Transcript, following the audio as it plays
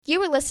You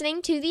are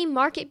listening to the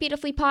Market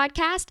Beautifully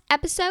podcast,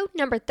 episode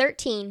number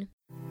 13.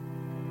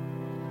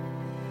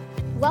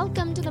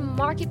 Welcome to the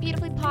Market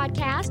Beautifully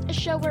podcast, a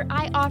show where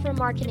I offer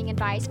marketing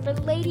advice for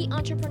lady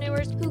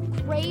entrepreneurs who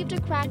crave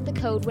to crack the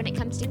code when it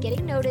comes to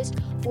getting noticed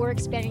or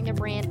expanding their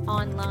brand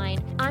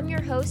online. I'm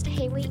your host,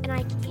 Haley, and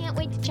I can't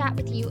wait to chat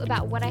with you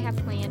about what I have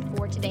planned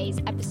for today's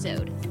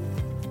episode.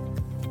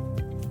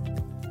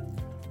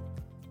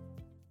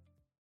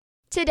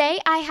 Today,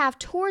 I have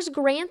Tors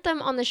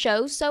Grantham on the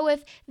show, so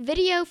if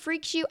video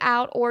freaks you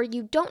out or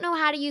you don't know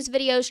how to use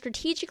video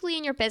strategically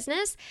in your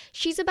business,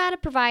 she's about to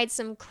provide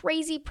some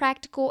crazy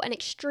practical and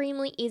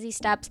extremely easy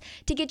steps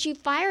to get you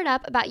fired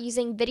up about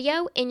using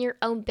video in your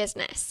own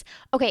business.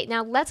 Okay,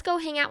 now let's go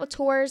hang out with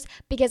Tors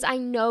because I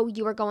know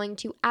you are going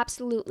to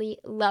absolutely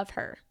love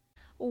her.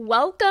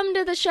 Welcome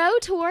to the show,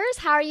 Tors.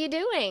 How are you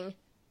doing?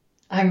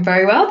 I'm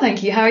very well,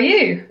 thank you. How are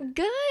you?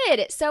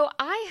 Good. So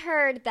I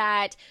heard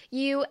that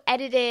you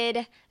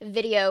edited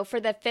video for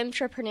the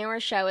Femtrepreneur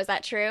show. Is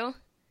that true?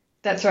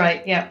 That's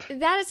right, yep.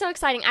 That is so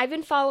exciting. I've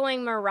been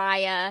following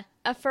Mariah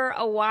for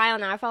a while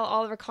now. I follow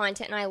all of her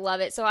content and I love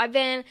it. So I've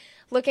been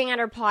looking at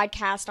her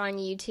podcast on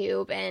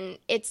YouTube and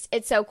it's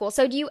so cool.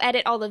 So do you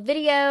edit all the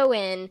video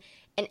and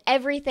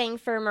everything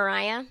for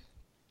Mariah?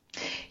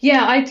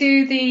 Yeah, I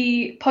do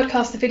the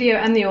podcast, the video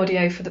and the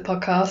audio for the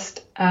podcast.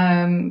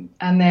 And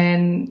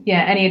then,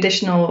 any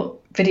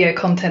additional video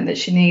content that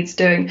she needs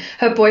doing.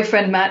 Her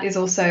boyfriend, Matt, is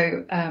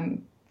also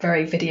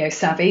very video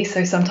savvy.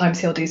 So sometimes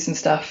he'll do some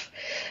stuff.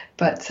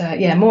 But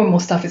more and more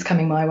stuff is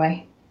coming my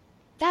way.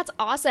 That's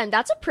awesome.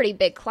 That's a pretty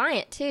big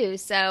client too.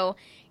 So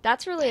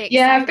that's really exciting.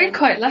 Yeah, I've been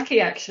quite lucky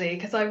actually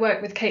because I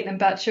work with Caitlin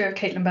Batcher of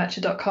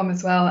CaitlinBatcher.com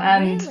as well.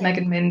 And Really?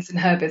 Megan Minns in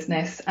her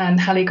business and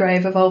Hallie Gray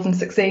of Evolve and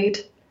Succeed.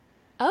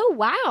 Oh,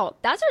 wow.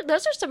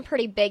 Those are some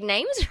pretty big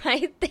names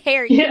right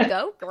there. You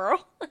go,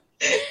 girl.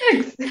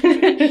 Thanks.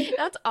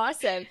 That's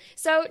awesome.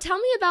 So tell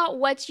me about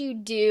what you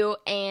do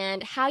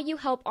and how you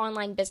help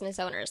online business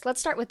owners. Let's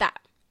start with that.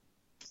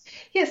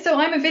 Yeah, so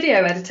I'm a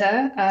video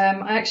editor.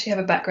 I actually have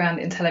a background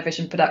in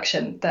television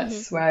production.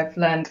 That's where I've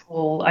learned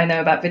all I know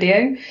about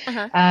video.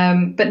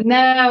 But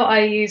now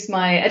I use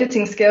my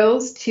editing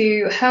skills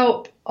to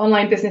help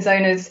online business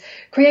owners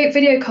create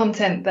video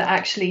content that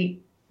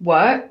actually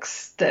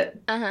works, that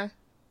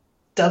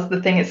does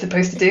the thing it's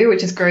supposed to do,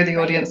 which is grow the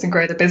audience and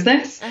grow the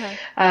business.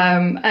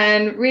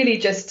 And really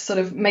just sort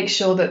of make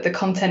sure that the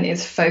content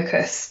is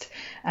focused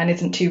and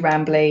isn't too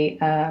rambly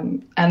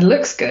and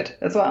looks good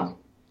as well.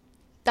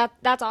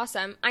 That's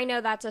awesome. I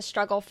know that's a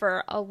struggle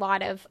for a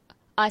lot of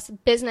us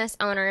business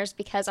owners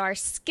because our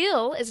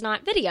skill is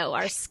not video.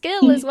 Our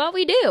skill is what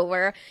we do.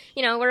 We're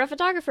a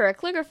photographer, a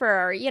calligrapher,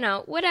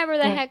 or, whatever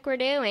the heck we're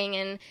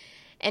doing.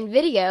 And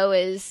video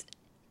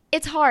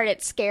it's hard,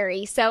 it's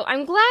scary. So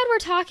I'm glad we're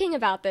talking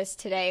about this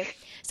today.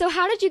 So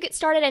how did you get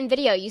started in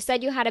video? You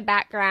said you had a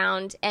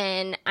background,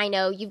 and I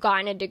know you've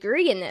gotten a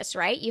degree in this,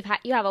 right? You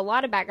have a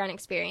lot of background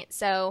experience.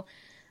 So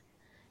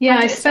yeah,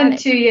 I spent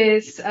 2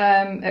 years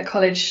at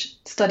college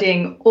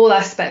studying all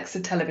aspects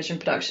of television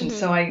production.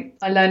 So I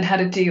learned how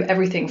to do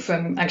everything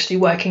from actually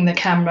working the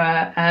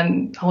camera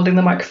and holding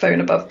the microphone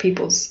above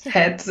people's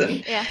heads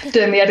and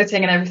doing the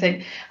editing and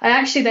everything. I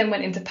actually then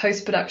went into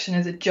post-production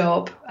as a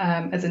job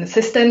as an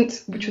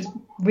assistant, which was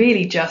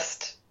really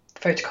just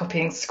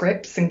photocopying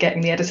scripts and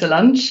getting the editor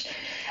lunch.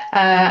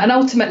 And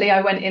ultimately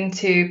I went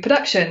into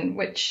production,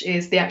 which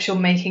is the actual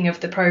making of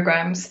the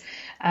programs.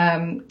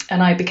 And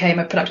I became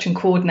a production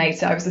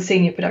coordinator. I was the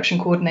senior production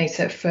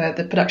coordinator for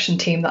the production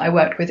team that I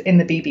worked with in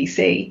the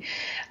BBC.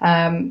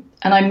 And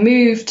I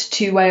moved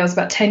to Wales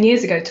about 10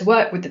 years ago to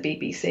work with the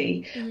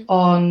BBC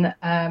on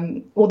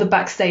all the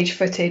backstage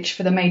footage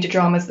for the major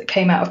dramas that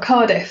came out of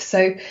Cardiff.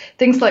 So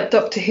things like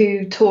Doctor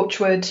Who,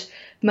 Torchwood,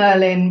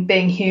 Merlin,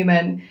 Being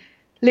Human.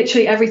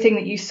 Literally everything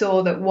that you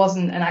saw that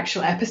wasn't an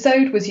actual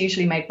episode was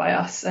usually made by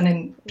us. And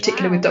in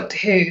particular with Doctor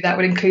Who, that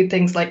would include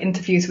things like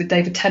interviews with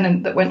David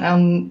Tennant that went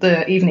on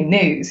the evening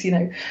news.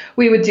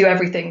 We would do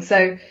everything.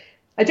 So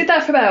I did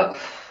that for about,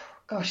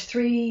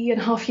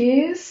 3.5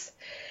 years.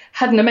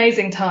 Had an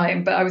amazing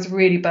time, but I was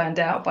really burned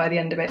out by the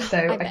end of it. So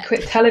I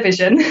quit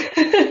television.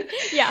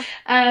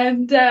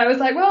 And I was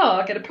like, well,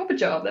 I'll get a proper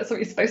job. That's what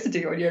you're supposed to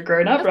do when you're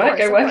grown up, right?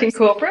 Go work in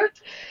corporate.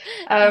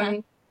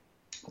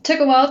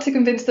 Took a while to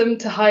convince them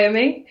to hire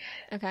me,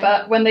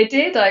 but when they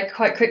did, I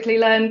quite quickly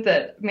learned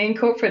that me and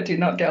corporate do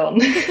not get on.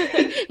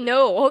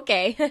 No,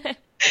 okay.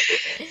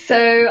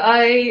 So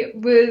I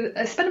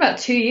spent about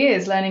 2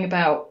 years learning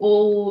about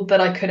all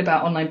that I could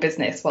about online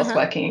business whilst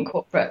working in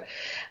corporate,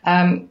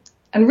 and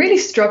really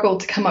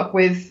struggled to come up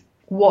with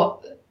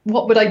what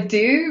would I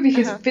do,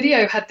 because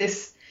video had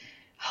this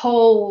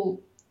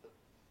whole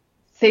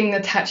thing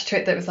attached to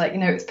it that was like,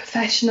 it's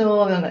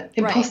professional and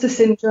imposter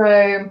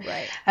syndrome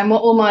and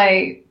what all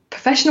my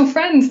professional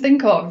friends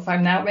think of if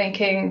I'm now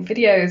making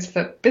videos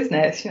for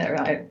business,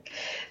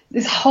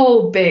 this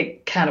whole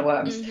big can of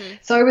worms.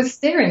 So I was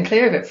steering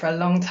clear of it for a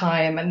long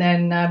time. And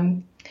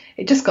then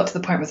it just got to the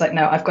point where I was like,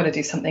 no, I've got to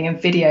do something.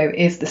 And video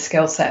is the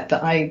skill set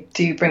that I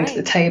do bring to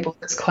the table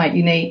that's quite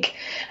unique.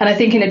 And I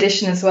think in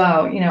addition as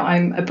well, you know,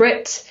 I'm a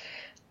Brit,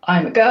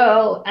 I'm a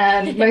girl,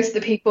 and most of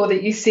the people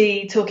that you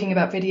see talking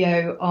about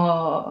video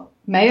are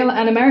male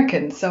and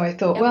American. So I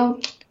thought, well,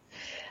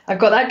 I've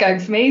got that going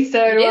for me,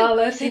 so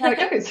I'll see how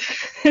it goes.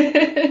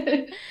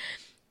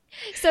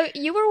 So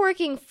you were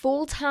working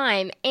full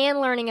time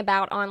and learning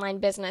about online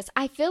business.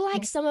 I feel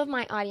like some of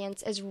my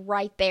audience is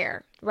right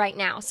there right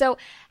now. So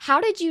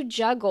how did you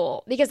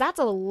juggle? Because that's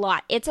a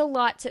lot. It's a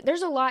lot.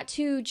 There's a lot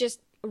to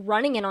just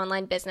running an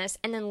online business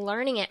and then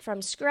learning it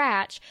from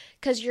scratch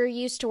because you're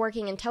used to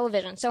working in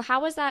television. So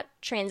how was that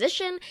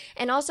transition?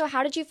 And also,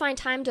 how did you find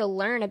time to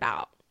learn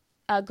about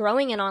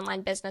growing an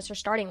online business or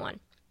starting one?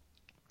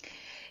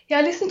 Yeah,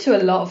 I listened to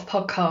a lot of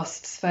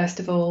podcasts, first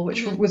of all,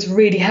 which was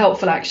really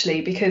helpful,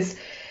 actually, because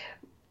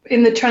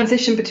in the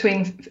transition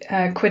between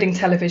quitting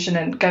television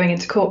and going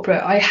into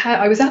corporate,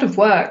 I was out of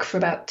work for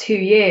about 2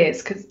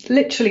 years because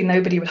literally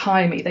nobody would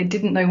hire me. They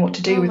didn't know what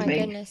to do with me.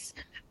 Goodness.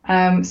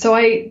 So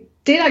I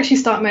did actually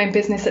start my own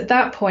business at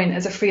that point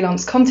as a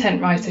freelance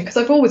content writer because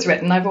I've always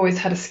written. I've always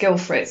had a skill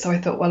for it. So I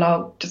thought, well,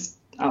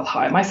 I'll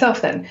hire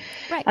myself then.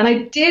 Right. And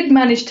I did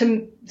manage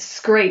to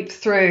scrape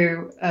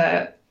through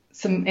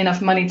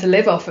enough money to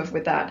live off of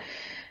with that.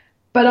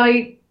 But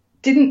I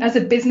didn't, as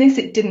a business,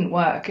 it didn't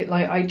work.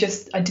 I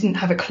didn't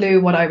have a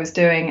clue what I was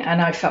doing,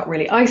 and I felt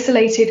really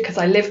isolated because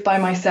I live by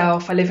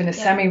myself. I live in a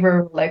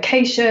semi-rural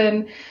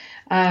location,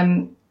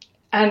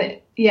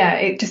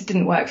 it just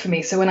didn't work for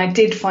me. So when I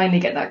did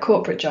finally get that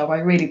corporate job, I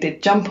really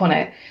did jump on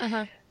it.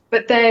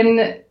 But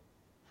then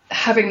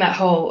having that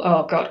whole,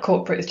 oh God,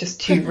 corporate is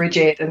just too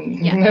rigid and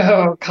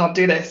no, can't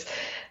do this.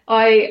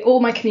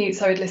 All my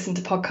commutes, I would listen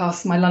to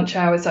podcasts. My lunch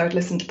hours, I would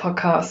listen to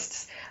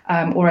podcasts,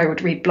 or I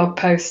would read blog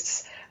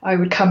posts. I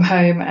would come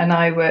home and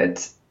I would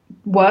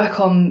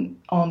work on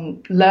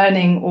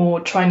learning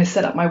or trying to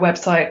set up my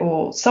website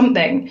or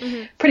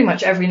something pretty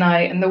much every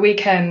night. And the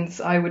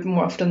weekends, I would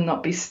more often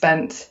not be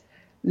spent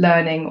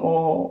learning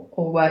or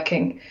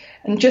working,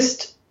 and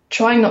just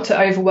trying not to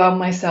overwhelm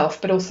myself,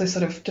 but also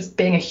sort of just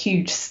being a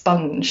huge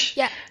sponge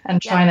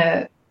and trying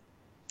to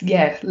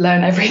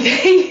learn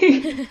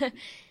everything.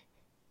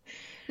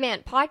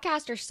 Man,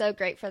 podcasts are so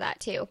great for that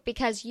too,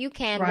 because you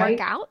can work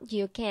out,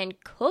 you can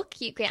cook,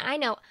 I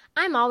know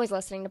I'm always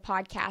listening to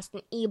podcasts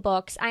and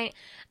ebooks. I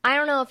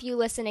don't know if you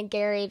listen to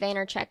Gary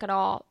Vaynerchuk at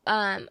all.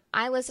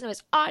 I listen to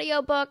his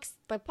audiobooks,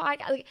 the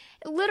podcast,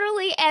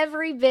 literally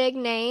every big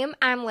name,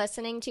 I'm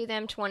listening to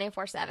them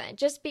 24/7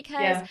 just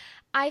because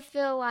I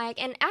feel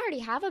like, and I already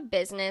have a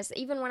business.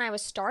 Even when I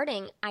was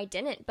starting, I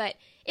didn't, but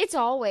it's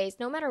always,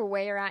 no matter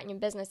where you're at in your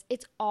business,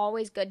 it's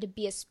always good to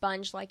be a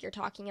sponge like you're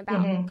talking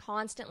about,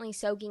 constantly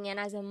soaking in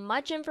as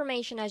much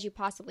information as you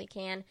possibly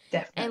can.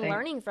 Definitely. And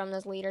learning from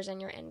those leaders in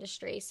your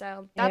industry.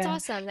 So that's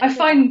awesome. I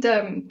find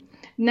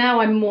now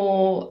I'm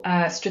more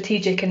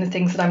strategic in the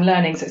things that I'm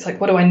learning. So it's like,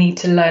 what do I need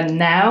to learn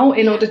now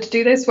in order to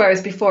do this?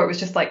 Whereas before it was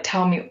just like,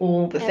 tell me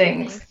all the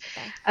things.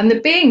 And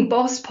the Being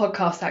Boss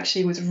podcast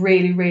actually was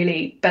really,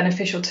 really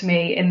beneficial to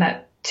me in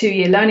that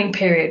 2-year learning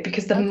period,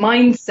 because the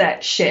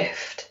mindset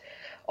shift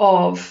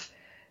of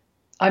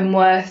I'm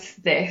worth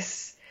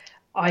this,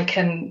 I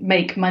can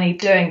make money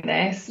doing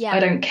this. I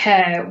don't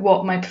care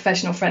what my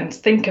professional friends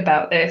think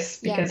about this,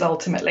 because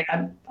ultimately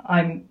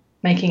I'm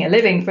making a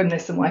living from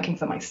this and working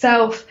for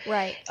myself.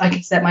 I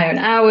can set my own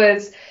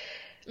hours.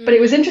 But it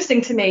was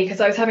interesting to me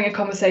because I was having a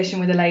conversation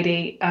with a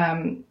lady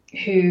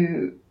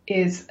who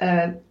is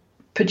a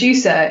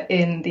producer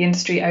in the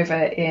industry over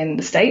in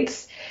the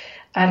States,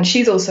 and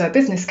she's also a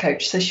business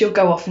coach. So she'll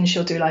go off and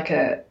she'll do like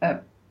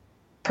a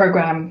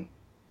program,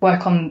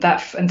 work on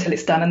that until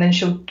it's done, and then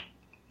she'll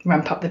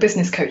ramp up the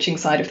business coaching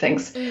side of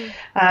things.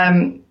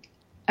 And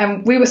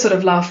we were sort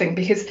of laughing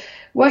because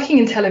working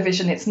in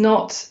television, it's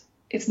not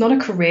a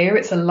career,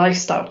 it's a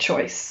lifestyle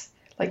choice.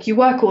 Like, you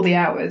work all the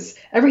hours,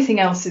 everything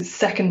else is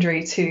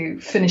secondary to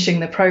finishing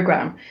the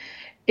program.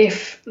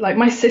 If, like,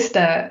 my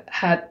sister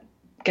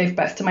gave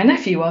birth to my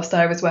nephew whilst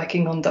I was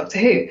working on Doctor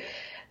Who,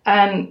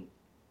 and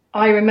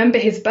I remember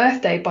his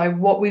birthday by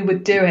what we were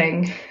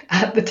doing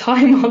at the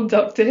time on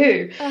Doctor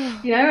Who,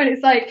 and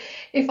it's like,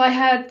 if I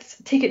had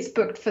tickets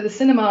booked for the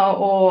cinema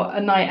or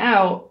a night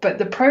out, but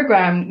the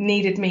program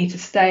needed me to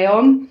stay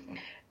on,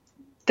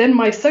 then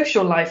my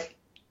social life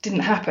didn't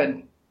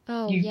happen.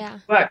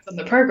 Worked on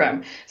the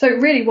program. So it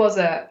really was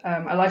a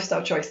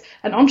lifestyle choice.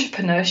 And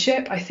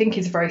entrepreneurship, I think,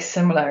 is very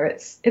similar.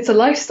 It's a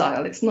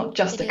lifestyle. It's not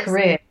just a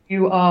career.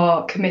 You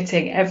are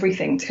committing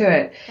everything to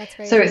it.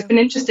 So it's been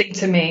interesting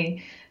to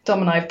me.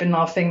 Dom and I have been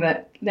laughing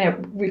that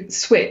we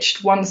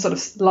switched one sort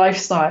of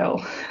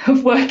lifestyle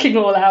of working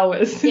all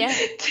hours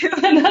to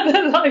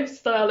another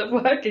lifestyle of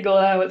working all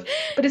hours.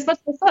 But it's much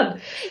more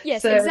fun.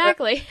 Yes,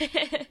 exactly.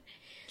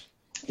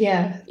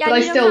 Yeah,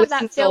 but you don't have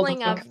that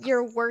feeling of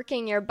you're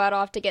working your butt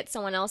off to get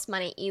someone else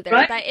money either.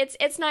 Right?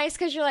 It's nice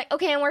because you're like,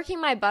 okay, I'm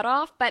working my butt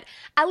off, but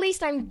at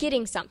least I'm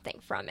getting something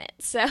from it.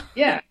 So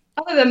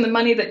other than the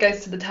money that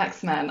goes to the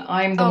tax man,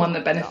 I'm the one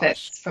that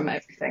benefits from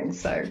everything.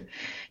 So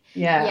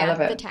I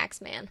love it. The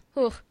tax man.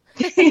 Ooh.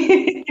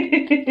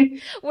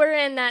 We're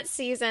in that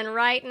season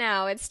right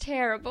now. It's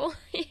terrible.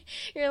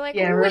 You're like,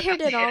 Yeah, where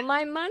did all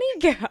my money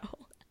go?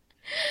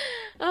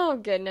 Oh,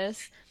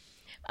 goodness.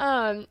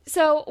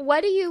 So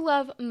what do you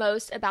love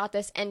most about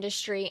this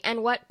industry,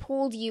 and what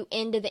pulled you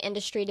into the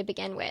industry to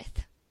begin with?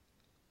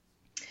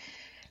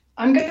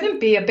 I'm going to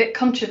be a bit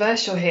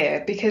controversial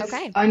here because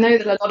Okay. I know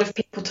that a lot of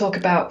people talk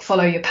about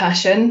follow your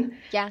passion,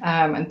 Yeah.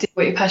 and do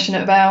what you're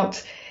passionate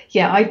about.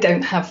 Yeah, I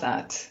don't have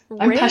that.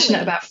 I'm passionate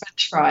Really? about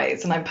French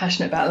fries and I'm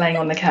passionate about laying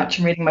on the couch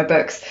and reading my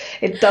books.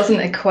 It doesn't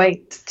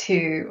equate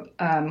to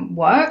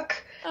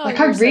work. Oh,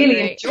 Like, I you're so really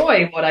great.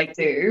 enjoy what I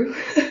do.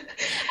 I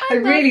I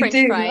love really French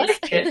do fries.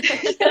 like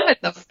it. Yeah, I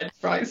love French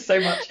fries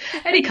so much.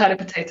 Any kind of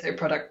potato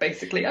product,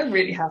 basically. I'm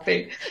really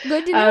happy.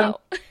 Good to Um, know.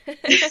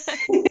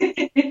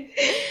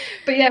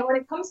 But yeah, when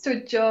it comes to a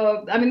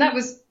job, I mean, that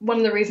was one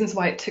of the reasons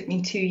why it took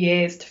me 2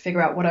 years to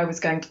figure out what I was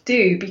going to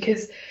do,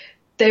 because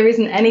there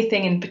isn't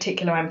anything in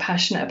particular I'm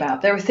passionate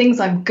about. There are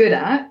things I'm good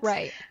at,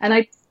 Right. and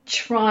I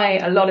try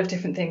a lot of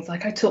different things.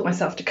 Like, I taught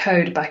myself to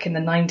code back in the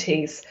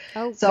 90s.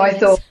 Oh, So I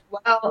goodness. thought,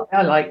 well,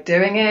 I like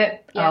doing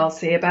it. Yeah. I'll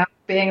see about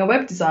being a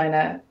web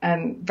designer,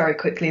 and very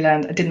quickly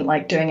learned I didn't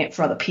like doing it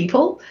for other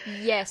people.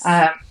 Yes.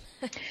 Um,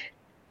 I've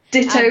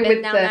Ditto been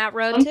with down the that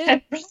road too.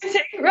 content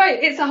writing.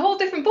 Right, it's a whole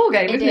different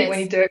ballgame, It isn't it, when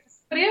you is. do it for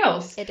somebody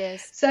else? It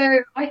is. So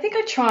I think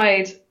I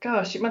tried,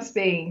 gosh, it must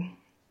be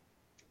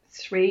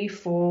 3,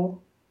 4,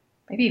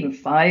 maybe even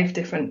 5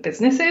 different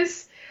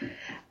businesses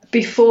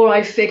before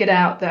I figured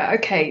out that,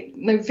 okay,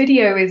 no,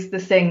 video is the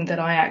thing that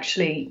I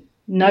actually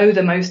know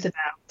the most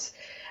about.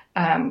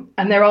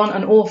 And there aren't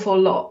an awful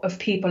lot of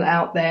people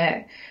out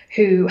there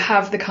who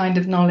have the kind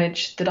of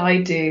knowledge that I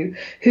do,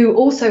 who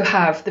also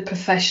have the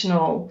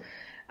professional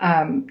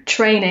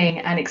training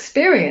and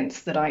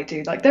experience that I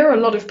do. Like, there are a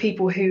lot of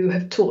people who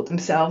have taught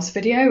themselves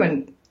video,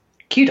 and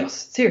kudos,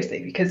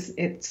 seriously, because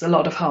it's a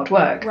lot of hard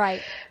work.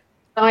 Right.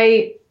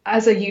 I,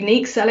 as a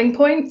unique selling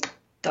point,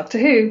 Doctor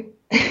Who.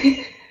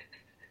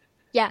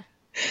 Yeah.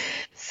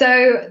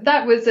 So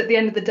that was, at the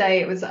end of the day,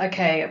 it was,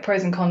 okay, a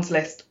pros and cons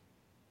list.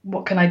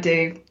 What can I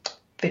do?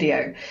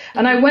 Video.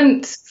 And I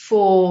went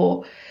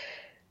for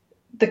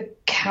the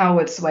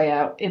coward's way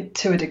out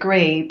to a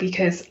degree,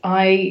 because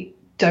I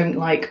don't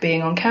like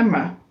being on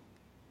camera.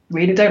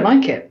 Really don't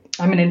like it.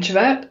 I'm an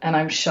introvert and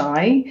I'm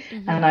shy,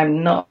 and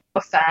I'm not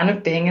a fan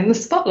of being in the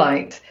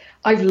spotlight.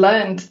 I've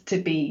learned to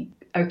be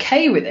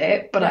okay with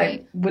it, but I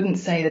Right. wouldn't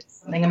say that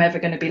it's something I'm ever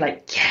going to be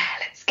like, yeah,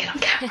 let's get on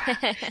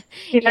camera.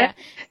 You know? Yeah.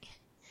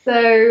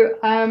 So,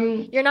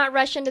 You're not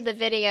rushing to the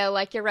video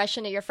like you're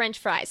rushing to your French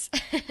fries.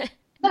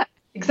 no,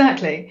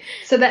 exactly.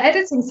 So the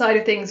editing side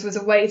of things was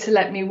a way to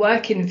let me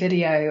work in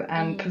video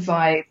and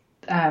provide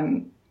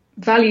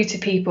value to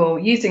people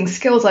using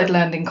skills I'd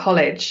learned in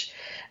college,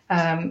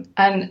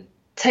 and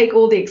take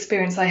all the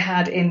experience I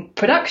had in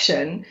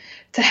production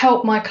to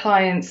help my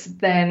clients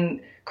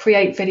then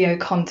create video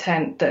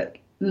content that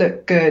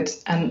looked good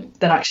and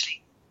that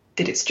actually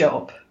did its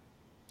job.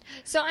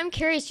 So I'm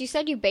curious, you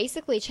said you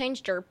basically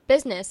changed your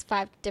business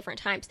 5 different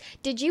times.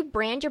 Did you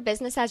brand your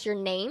business as your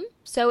name?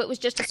 So it was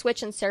just a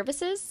switch in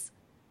services?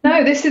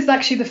 No, this is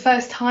actually the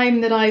first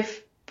time that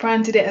I've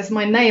branded it as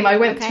my name. I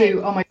went Okay.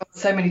 through, oh my God,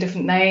 so many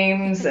different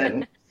names,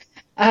 and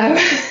um,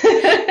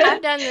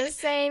 I've done the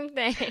same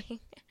thing.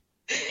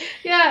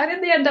 yeah, and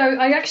in the end,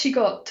 I actually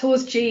got Uh-huh.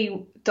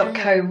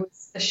 toursg.co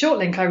was a short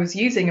link I was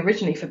using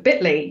originally for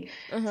Bitly,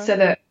 Uh-huh. so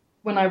that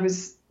when I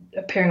was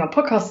appearing on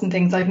podcasts and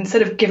things, I've,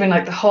 instead of giving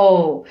like the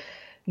whole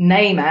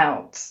name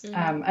out,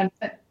 and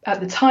at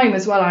the time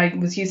as well, I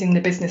was using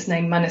the business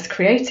name Manus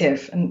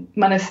Creative, and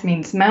Manus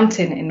means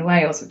mountain in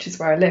Wales, which is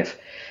where I live,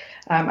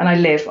 and I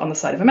live on the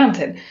side of a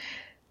mountain, Yeah.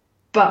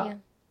 but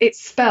it's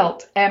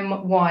spelt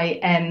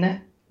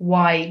Mynydd,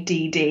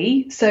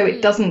 so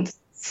it doesn't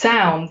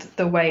sound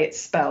the way it's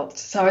spelt.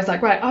 So I was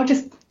like, right, I'll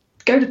just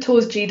go to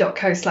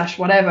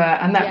toursg.co/whatever,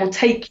 and that Yeah. will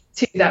take you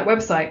to that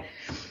website.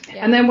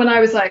 Yeah. And then when I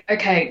was like,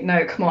 okay,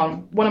 no, come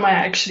on, what am I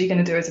actually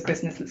going to do as a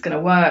business that's going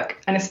to work?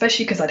 And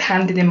especially because I'd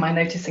handed in my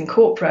notice in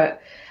corporate,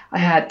 I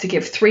had to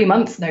give 3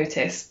 months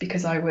notice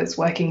because I was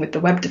working with the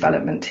web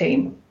development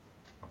team.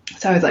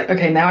 So I was like,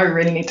 okay, now I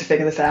really need to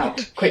figure this out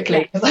Yeah.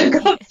 quickly, because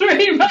I've got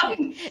 3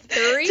 months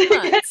Three to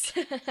get months.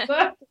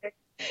 working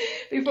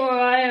before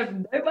I have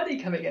no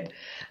money coming in.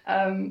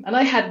 And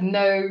I had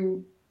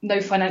no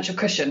financial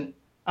cushion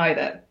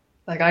either.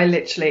 Like, I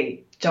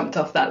literally jumped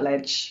off that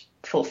ledge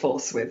full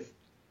force with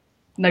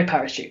no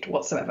parachute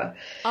whatsoever.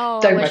 Oh,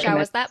 I Don't wish I recommend.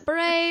 was that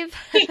brave.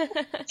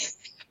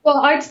 Well,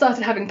 I'd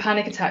started having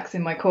panic attacks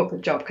in my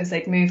corporate job because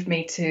they'd moved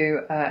me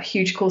to a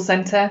huge call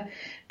center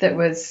that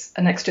was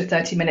an extra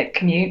 30-minute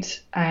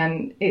commute,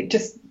 and it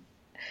just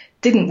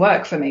didn't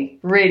work for me.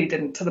 Really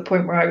didn't, to the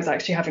point where I was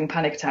actually having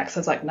panic attacks. I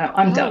was like, no,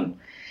 I'm Oh, done.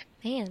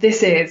 man.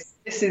 This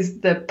is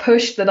the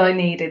push that I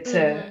needed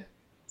to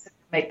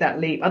make that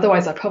leap.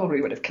 Otherwise, I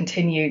probably would have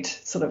continued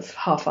sort of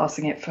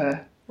half-assing it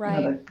for Right.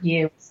 another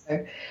year or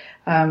so.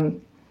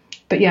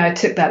 But yeah, I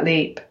took that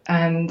leap,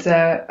 and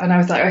I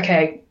was like,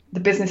 okay, the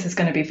business is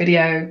going to be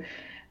video.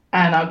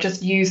 and I'll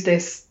just use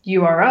this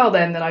URL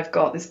then that I've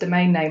got, this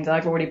domain name that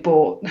I've already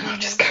bought, and I'll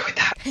just go with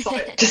that. So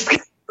just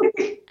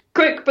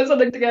quick, put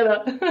something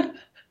together.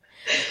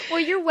 Well,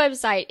 your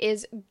website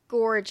is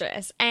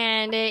gorgeous,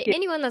 and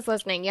anyone that's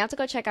listening, you have to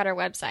go check out our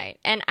website.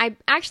 And I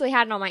actually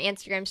had it on my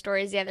Instagram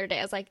stories the other day.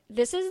 I was like,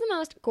 this is the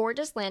most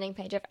gorgeous landing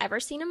page I've ever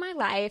seen in my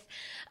life.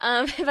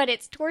 But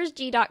it's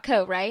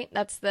toursg.co, right?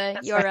 That's the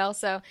URL. Right.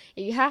 So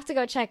you have to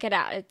go check it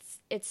out.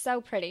 It's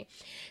so pretty.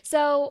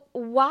 So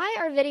why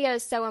are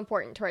videos so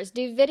important, Tours?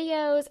 Do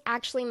videos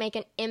actually make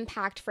an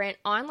impact for an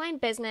online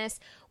business,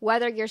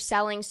 whether you're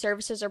selling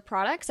services or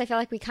products? I feel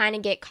like we kind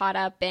of get caught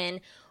up in,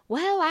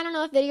 well, I don't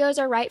know if videos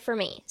are right for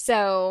me.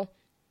 So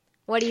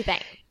what do you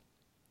think?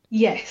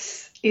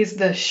 Yes, is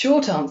the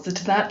short answer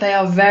to that. They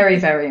are very,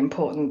 very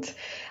important.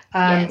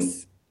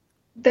 Yes.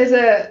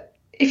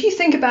 If you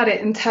think about it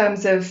in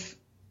terms of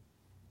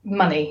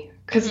money,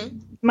 because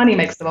money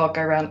makes the world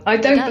go round. I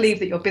don't believe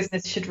that your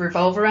business should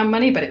revolve around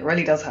money, but it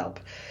really does help.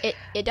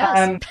 It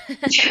does.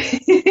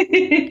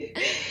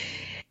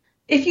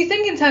 If you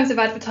think in terms of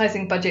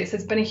advertising budgets,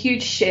 there's been a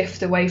huge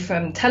shift away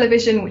from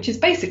television, which is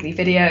basically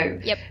video,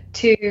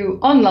 to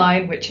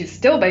online, which is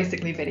still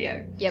basically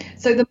video.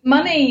 So the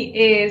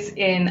money is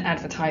in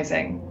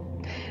advertising.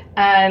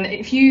 And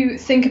if you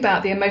think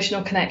about the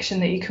emotional connection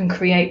that you can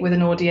create with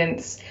an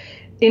audience,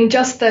 in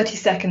just 30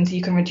 seconds,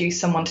 you can reduce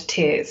someone to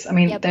tears. I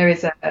mean, there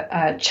is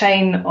a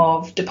chain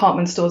of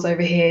department stores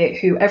over here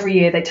who every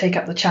year they take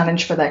up the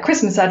challenge for their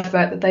Christmas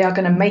advert that they are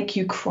going to make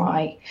you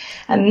cry.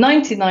 And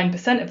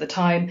 99% of the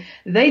time,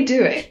 they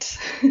do it.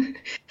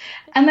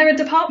 And they're a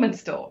department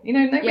store. You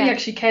know, nobody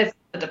actually cares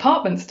about the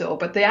department store,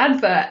 but the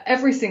advert,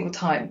 every single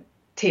time,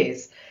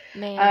 tears.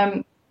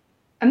 Man.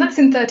 And that's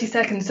in 30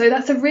 seconds. So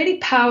that's a really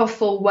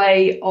powerful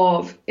way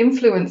of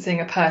influencing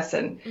a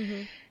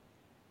person.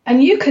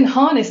 And you can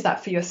harness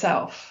that for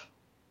yourself.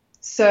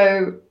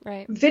 So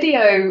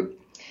video,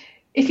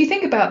 if you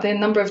think about the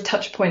number of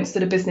touch points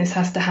that a business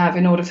has to have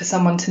in order for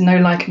someone to know,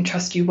 like, and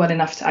trust you well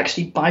enough to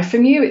actually buy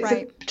from you,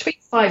 it's between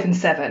 5 and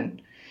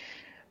 7.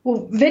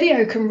 Well,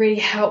 video can really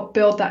help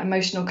build that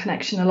emotional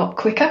connection a lot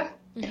quicker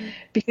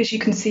because you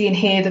can see and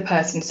hear the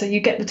person. So you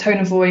get the tone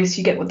of voice,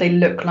 you get what they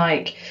look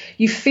like.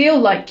 You feel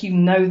like you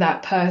know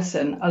that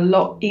person a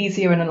lot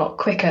easier and a lot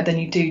quicker than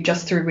you do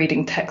just through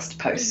reading text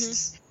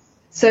posts.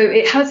 So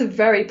it has a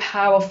very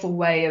powerful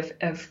way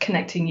of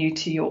connecting you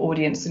to your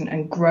audience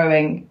and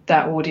growing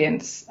that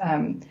audience,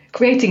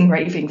 creating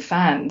raving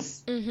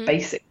fans,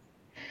 basically.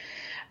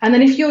 And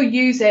then if you're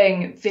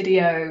using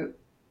video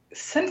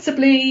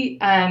sensibly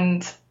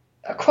and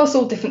across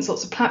all different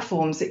sorts of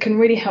platforms, it can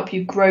really help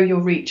you grow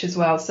your reach as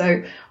well.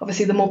 So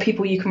obviously, the more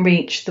people you can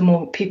reach, the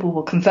more people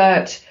will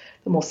convert,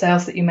 the more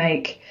sales that you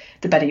make,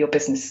 the better your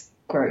business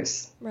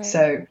grows.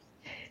 So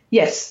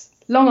yes.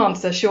 Long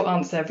answer, short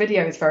answer,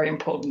 video is very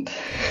important.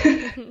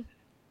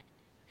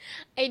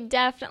 I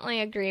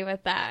definitely agree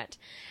with that.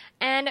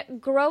 And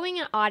growing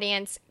an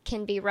audience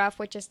can be rough,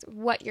 which is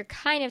what you're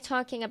kind of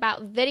talking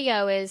about.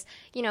 Video is,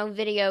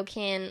 video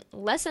can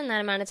lessen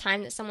that amount of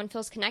time that someone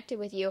feels connected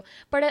with you,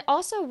 but it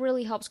also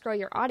really helps grow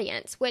your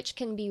audience, which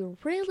can be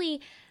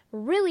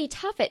really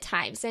tough at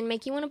times and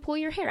make you want to pull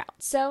your hair out.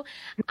 So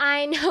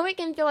I know it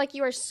can feel like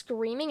you are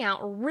screaming out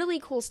really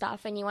cool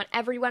stuff and you want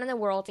everyone in the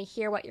world to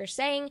hear what you're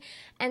saying,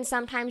 and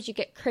sometimes you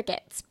get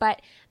crickets.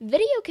 But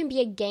video can be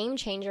a game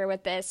changer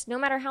with this. No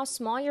matter how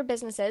small your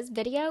business is,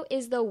 video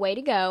is the way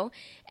to go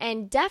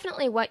and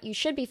definitely what you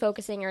should be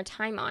focusing your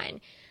time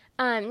on.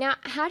 Now,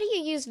 how do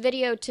you use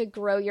video to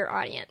grow your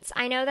audience?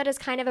 I know that is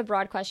kind of a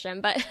broad question,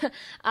 but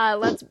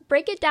let's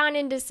break it down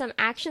into some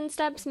action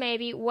steps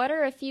maybe. What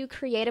are a few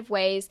creative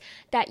ways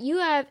that you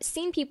have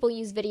seen people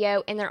use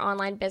video in their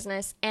online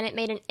business and it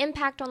made an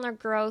impact on their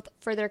growth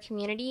for their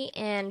community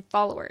and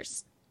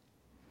followers?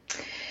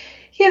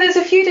 Yeah, there's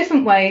a few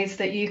different ways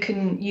that you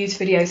can use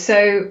video.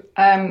 So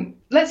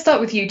let's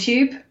start with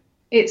YouTube.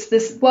 It's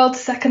the world's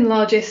second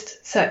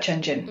largest search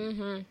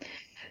engine.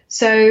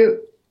 So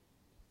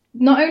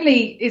not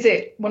only is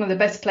it one of the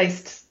best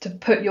places to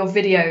put your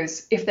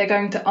videos if they're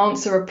going to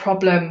answer a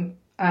problem,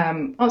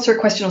 answer a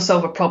question or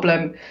solve a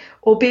problem,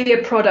 or be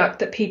a product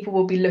that people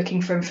will be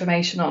looking for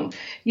information on,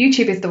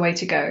 YouTube is the way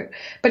to go.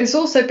 But it's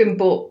also been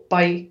bought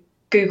by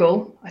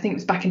Google. I think it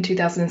was back in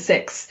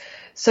 2006.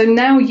 So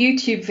now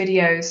YouTube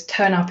videos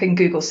turn up in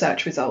Google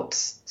search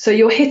results. So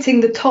you're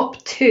hitting the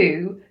top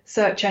 2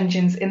 search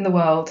engines in the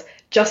world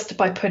just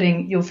by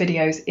putting your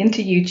videos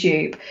into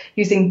YouTube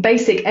using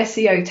basic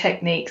SEO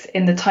techniques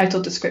in the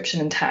title,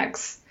 description, and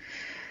tags.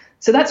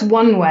 So that's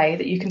one way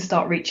that you can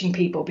start reaching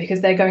people,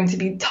 because they're going to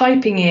be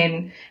typing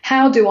in,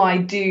 how do I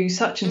do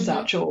such and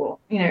such, or,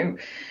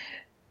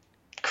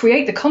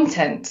 create the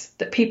content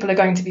that people are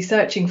going to be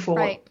searching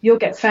for. You'll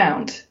get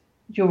found,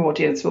 your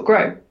audience will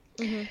grow.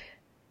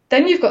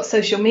 Then you've got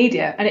social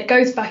media, and it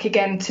goes back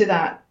again to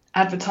that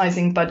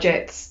advertising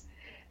budgets.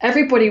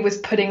 Everybody was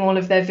putting all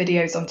of their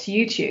videos onto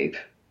YouTube.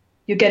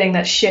 You're getting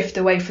that shift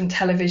away from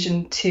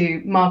television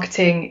to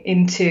marketing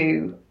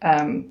into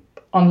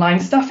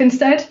online stuff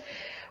instead.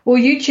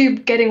 Well,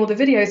 YouTube getting all the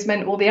videos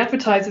meant all the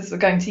advertisers were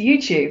going to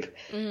YouTube.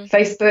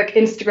 Facebook,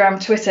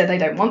 Instagram, Twitter, they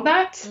don't want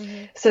that.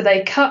 So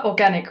they cut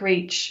organic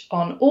reach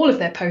on all of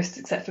their posts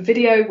except for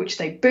video, which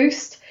they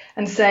boost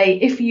and say,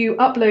 if you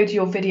upload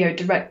your video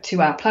direct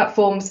to our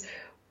platforms,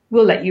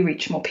 we'll let you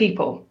reach more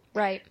people.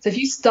 Right. So if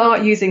you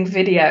start using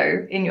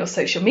video in your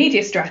social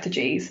media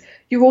strategies,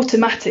 you're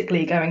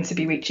automatically going to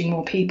be reaching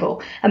more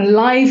people. And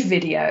live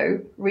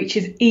video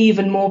reaches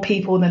even more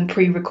people than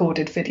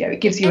pre-recorded video.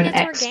 It gives you an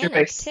extra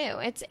boost. Too.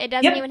 It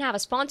doesn't even have a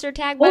sponsor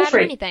tag or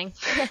anything.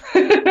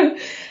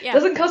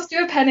 Doesn't cost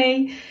you a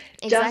penny.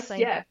 Exactly.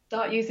 Just,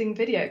 start using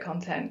video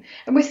content.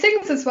 And with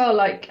things as well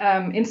like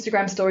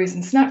Instagram stories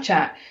and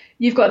Snapchat,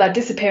 you've got that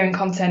disappearing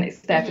content. It's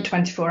there for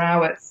 24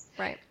 hours.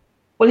 Right.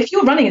 Well, if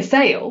you're running a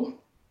sale,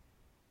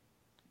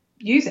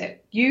 use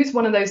it. Use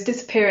one of those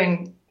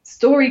disappearing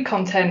story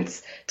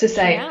contents to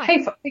say,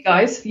 hey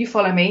guys, you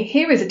follow me.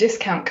 Here is a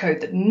discount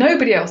code that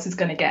nobody else is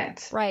going to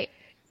get. Right.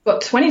 You've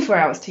got 24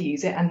 hours to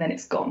use it and then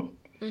it's gone.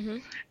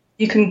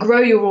 You can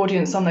grow your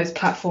audience on those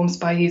platforms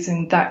by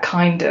using that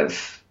kind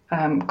of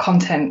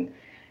content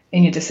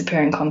in your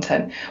disappearing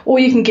content. Or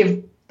you can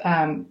give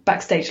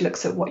backstage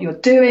looks at what you're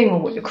doing or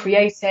what you're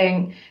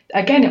creating.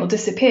 Again, it will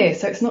disappear.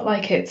 So it's not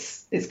like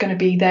it's going to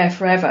be there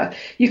forever.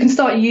 You can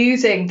start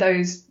using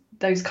those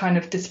kind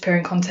of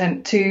disappearing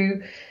content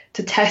to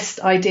test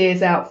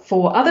ideas out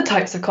for other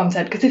types of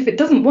content, because if it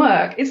doesn't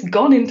work, it's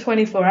gone in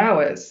 24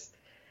 hours.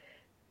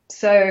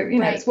 So,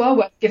 it's well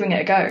worth giving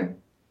it a go.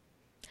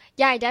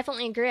 Yeah, I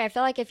definitely agree. I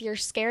feel like if you're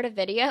scared of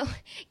video,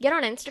 get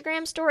on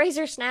Instagram stories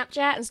or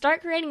Snapchat and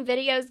start creating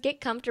videos,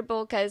 get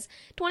comfortable, because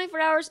 24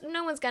 hours,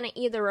 no one's going to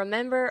either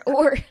remember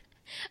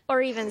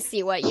or even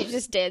see what you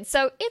just did.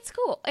 So it's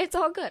cool. It's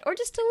all good. Or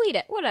just delete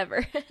it,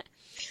 whatever.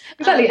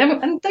 Exactly.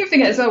 And don't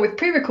forget as well, with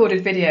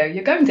pre-recorded video,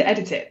 you're going to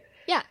edit it.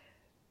 Yeah.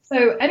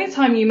 So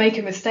anytime you make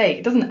a mistake,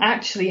 it doesn't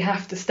actually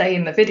have to stay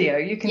in the video.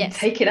 You can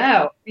take it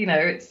out.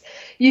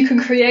 You can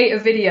create a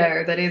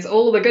video that is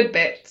all the good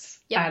bits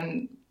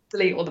and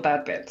delete all the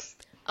bad bits.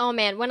 Oh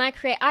man,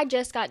 I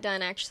just got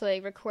done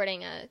actually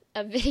recording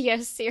a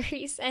video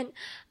series, and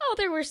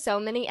there were so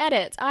many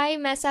edits. I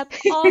mess up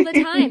all the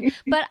time,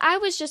 but I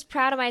was just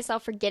proud of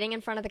myself for getting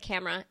in front of the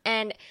camera.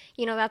 And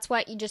that's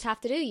what you just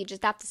have to do. You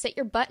just have to sit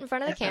your butt in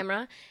front of the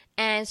camera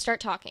and start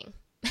talking.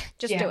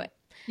 Just do it.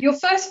 Your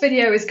first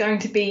video is going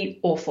to be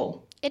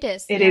awful. It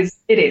is. It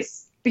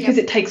is. Because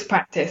it takes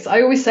practice.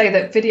 I always say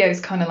that video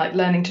is kind of like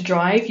learning to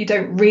drive. You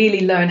don't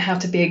really learn how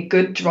to be a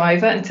good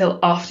driver until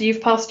after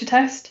you've passed your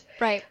test.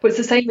 Right. But it's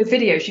the same with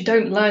videos. You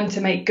don't learn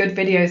to make good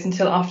videos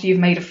until after you've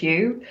made a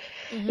few.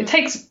 It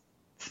takes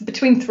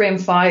between 3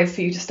 and 5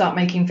 for you to start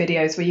making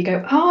videos where you go,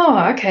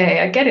 okay,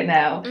 I get it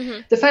now.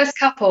 The first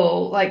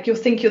couple, like, you'll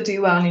think you'll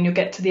do well, and then you'll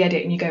get to the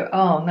edit and you go,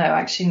 oh no,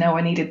 actually no,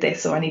 I needed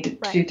this, or I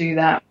needed to do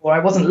that, or I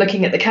wasn't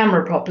looking at the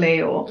camera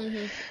properly, or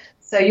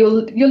so your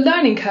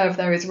learning curve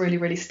there is really,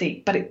 really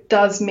steep. But it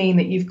does mean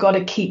that you've got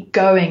to keep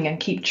going and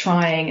keep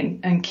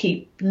trying and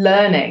keep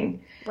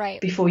learning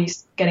before you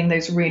start getting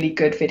those really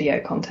good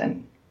video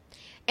content.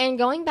 And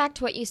going back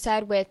to what you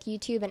said with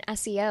YouTube and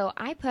SEO,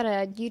 I put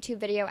a YouTube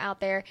video out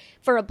there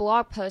for a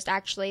blog post,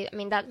 actually. I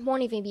mean, that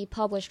won't even be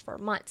published for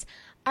months.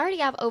 I already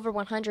have over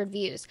 100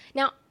 views.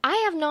 Now, I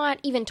have not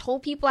even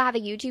told people I have a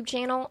YouTube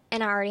channel,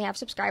 and I already have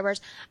subscribers.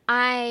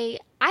 I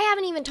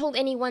haven't even told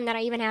anyone that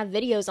I even have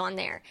videos on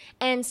there.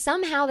 And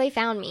somehow they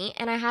found me,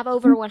 and I have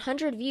over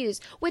 100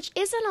 views, which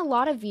isn't a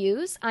lot of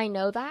views. I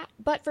know that.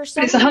 But for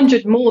someone... It's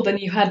 100 more than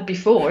you had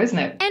before, isn't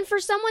it? And for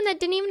someone that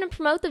didn't even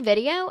promote the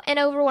video, and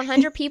over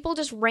 100 people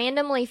just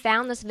randomly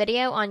found this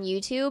video on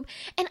YouTube,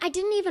 and I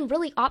didn't even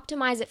really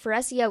optimize it for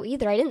SEO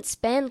either. I didn't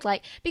spend,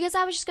 because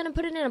I was just going to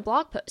put it in a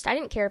blog post. I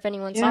didn't care if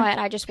anyone saw it.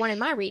 I just wanted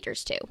my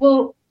readers to.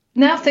 Well,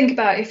 now think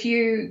about if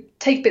you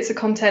take bits of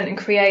content and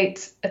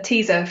create a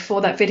teaser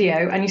for that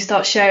video and you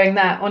start sharing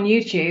that on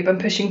YouTube and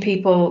pushing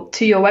people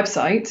to your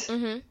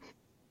website,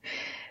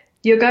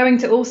 you're going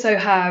to also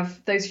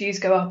have those views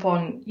go up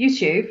on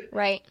YouTube.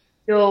 Right.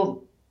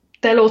 They'll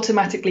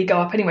automatically go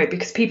up anyway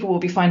because people will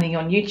be finding you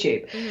on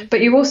YouTube.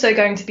 But you're also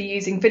going to be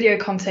using video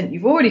content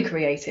you've already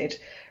created,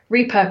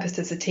 repurposed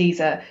as a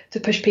teaser to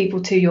push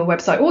people to your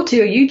website or to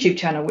your YouTube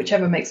channel,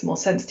 whichever makes more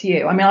sense to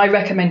you. I mean, I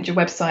recommend your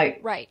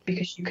website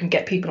because you can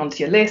get people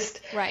onto your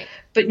list. Right.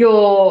 But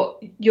your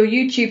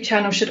YouTube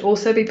channel should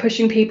also be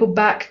pushing people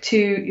back to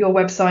your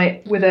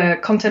website with a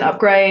content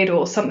upgrade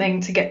or something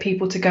to get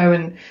people to go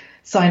and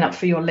sign up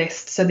for your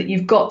list so that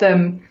you've got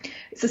them.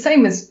 It's the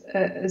same as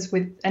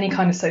with any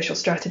kind of social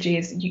strategy.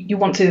 Is you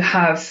want to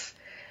have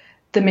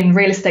them in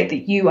real estate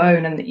that you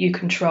own and that you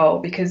control,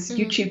 because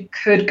YouTube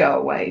could go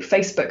away,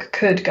 Facebook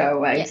could go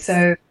away.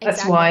 So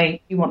that's why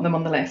you want them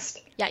on the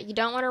list. Yeah, you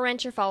don't want to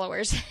rent your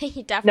followers.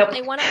 You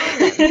definitely want to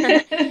own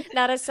them.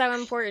 That is so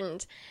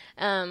important.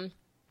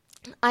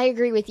 I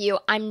agree with you.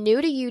 I'm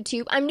new to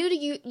YouTube. I'm new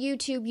to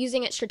YouTube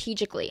using it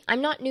strategically.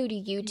 I'm not new to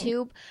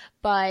YouTube,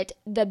 but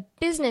the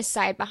business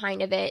side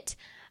behind of it,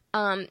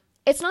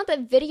 it's not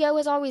that video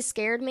has always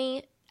scared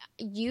me.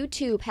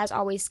 YouTube has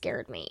always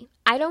scared me.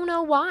 I don't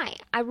know why.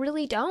 I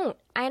really don't.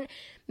 And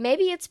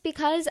maybe it's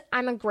because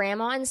I'm a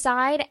grandma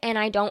inside and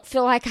I don't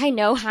feel like I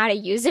know how to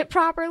use it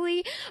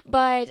properly,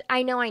 but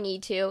I know I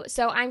need to.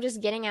 So I'm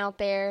just getting out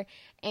there,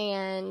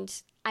 and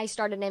I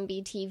started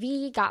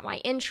MBTV, got my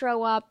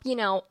intro up, you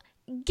know,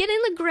 getting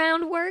the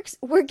groundworks.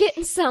 We're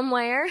getting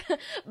somewhere.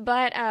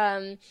 But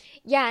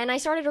yeah, and I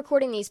started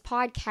recording these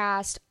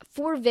podcasts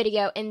for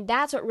video, and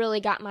that's what really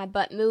got my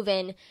butt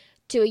moving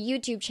to a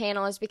YouTube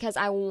channel, is because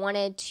I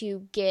wanted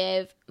to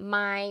give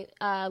my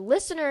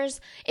listeners,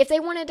 if they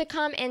wanted to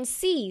come and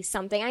see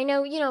something. I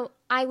know, you know,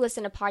 I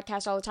listen to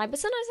podcasts all the time, but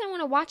sometimes I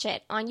want to watch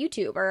it on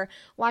YouTube or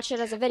watch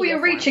it as a video. Well,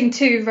 you're reaching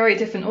two very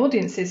different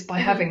audiences by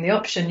having the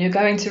option. You're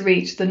going to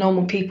reach the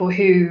normal people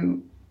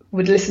who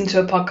would listen to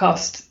a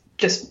podcast,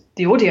 just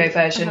the audio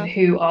version,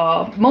 who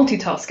are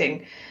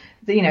multitasking.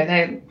 You know,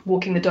 they're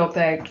walking the dog,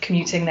 they're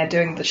commuting, they're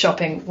doing the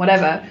shopping,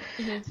 whatever.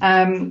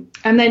 And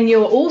then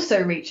you're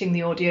also reaching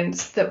the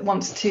audience that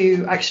wants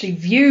to actually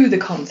view the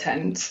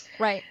content.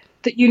 Right.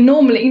 That you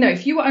normally, you know,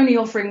 if you were only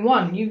offering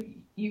one, you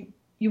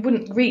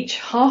wouldn't reach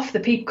half the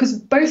people, because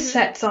both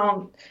sets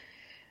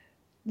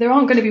there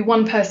aren't going to be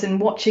one person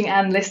watching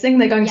and listening.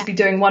 They're going to be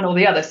doing one or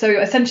the other. So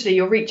essentially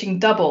you're reaching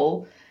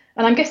double.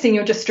 And I'm guessing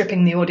you're just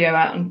stripping the audio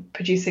out and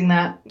producing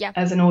that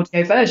as an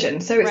audio version.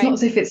 So it's not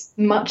as if it's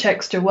much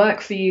extra work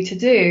for you to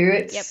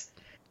do.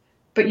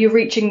 But you're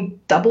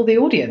reaching double the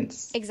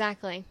audience.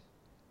 Exactly.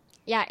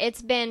 Yeah,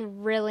 it's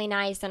been really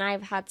nice, and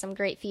I've had some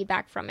great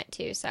feedback from it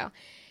too. So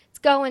it's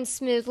going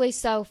smoothly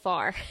so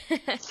far.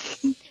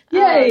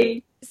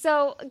 Yay!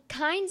 So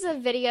kinds of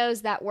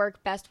videos that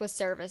work best with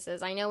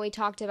services. I know we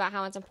talked about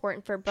how it's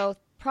important for both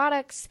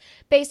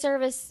product-based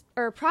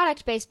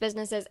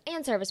businesses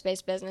and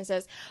service-based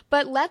businesses,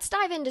 but let's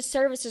dive into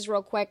services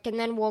real quick, and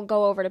then we'll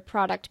go over to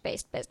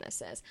product-based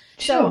businesses.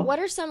 Sure. So what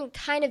are some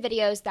kind of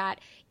videos that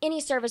any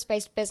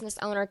service-based business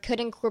owner could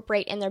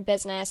incorporate in their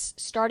business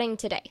starting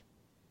today?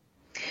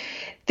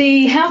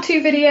 The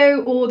how-to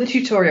video or the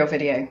tutorial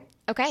video.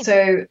 Okay.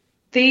 So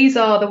these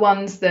are the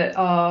ones that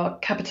are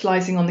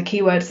capitalizing on the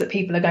keywords that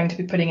people are going to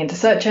be putting into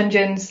search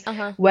engines,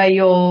 where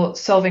you're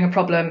solving a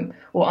problem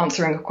or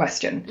answering a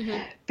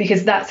question,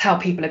 because that's how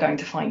people are going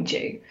to find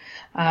you.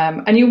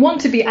 And you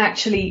want to be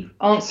actually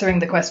answering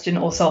the question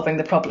or solving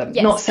the problem,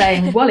 not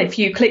saying, well, if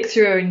you click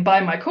through and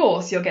buy my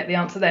course, you'll get the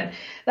answer then.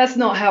 That's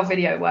not how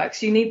video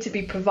works. You need to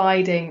be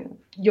providing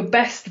your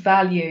best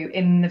value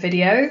in the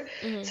video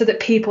so that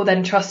people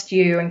then trust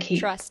you and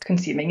keep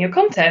consuming your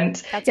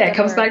content. It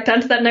comes back down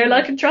to that know,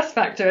 like, and trust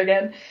factor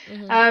again.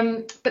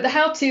 But the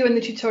how-to and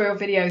the tutorial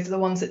videos are the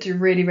ones that do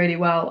really, really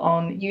well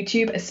on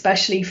YouTube,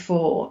 especially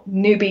for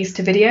newbies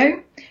to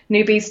video,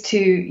 newbies to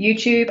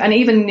YouTube, and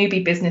even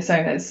newbie business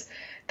owners.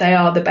 They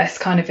are the best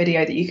kind of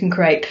video that you can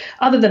create,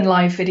 other than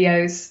live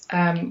videos,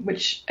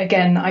 which,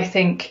 again, I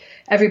think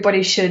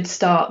everybody should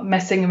start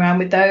messing around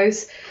with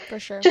those. For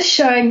sure. Just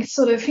showing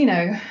sort of, you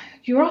know,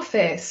 your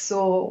office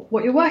or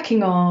what you're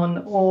working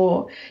on,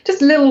 or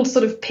just little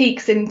sort of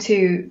peeks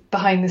into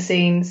behind the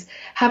scenes.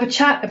 Have a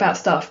chat about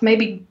stuff,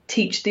 maybe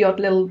teach the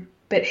odd little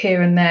bit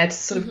here and there to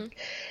sort of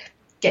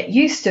get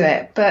used to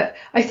it. But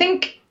I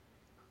think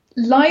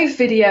live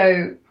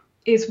video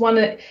is one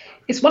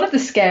of the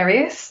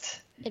scariest.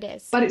 It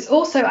is. But it's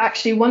also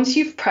actually, once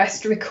you've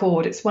pressed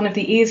record, it's one of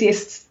the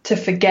easiest to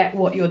forget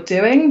what you're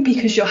doing,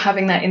 because you're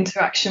having that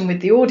interaction with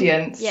the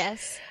audience.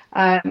 Yes.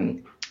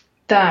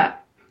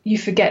 That you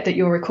forget that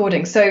you're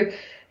recording. So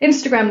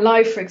Instagram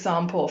Live, for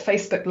example,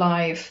 Facebook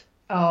Live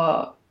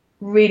are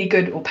really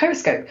good, or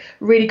Periscope,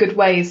 really good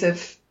ways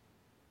of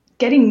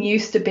getting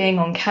used to being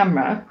on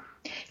camera.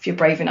 If you're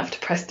brave enough to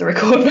press the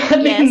record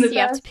button in the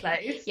first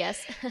place.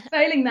 Yes.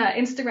 Failing that,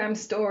 Instagram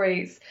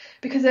stories,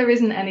 because there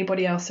isn't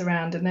anybody else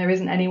around and there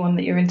isn't anyone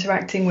that you're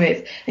interacting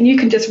with, and you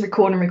can just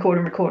record and record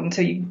and record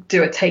until you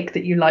do a take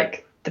that you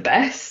like the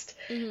best,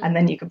 and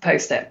then you can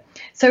post it.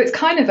 So it's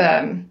kind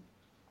of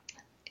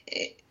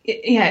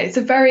it's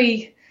a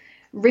very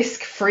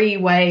risk-free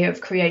way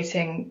of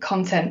creating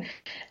content.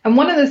 And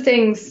one of the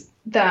things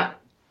that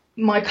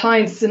my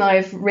clients and I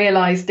have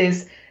realized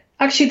is,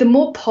 actually, the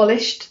more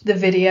polished the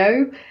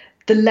video,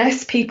 the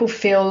less people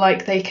feel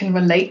like they can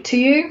relate to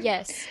you.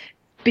 Yes.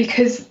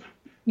 Because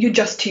you're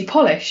just too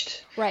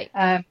polished. Right.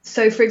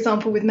 So, for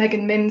example, with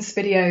Megan Min's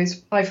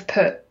videos, I've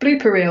put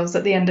blooper reels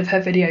at the end of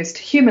her videos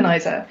to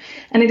humanize her.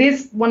 And it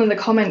is one of the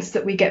comments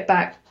that we get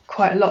back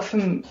quite a lot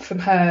from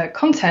her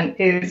content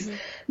is,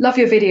 love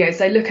your videos,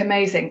 they look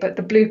amazing, but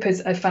the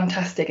bloopers are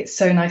fantastic. It's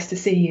so nice to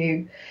see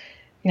you,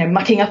 you know,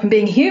 mucking up and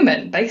being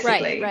human,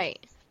 basically. Right.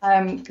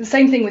 The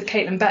same thing with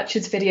Caitlin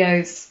Batchard's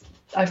videos.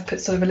 I've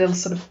put sort of a little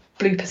sort of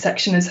blooper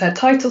section as her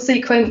title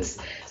sequence.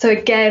 So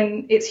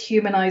again, it's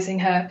humanizing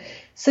her.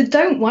 So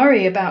don't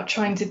worry about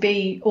trying to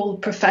be all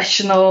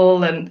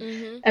professional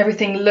and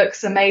everything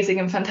looks amazing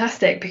and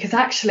fantastic, because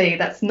actually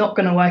that's not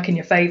going to work in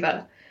your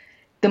favor.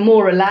 The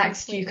more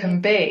relaxed you can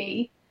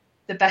be,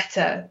 the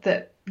better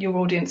that your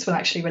audience will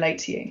actually relate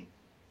to you.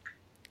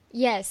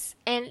 Yes.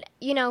 And,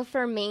 you know,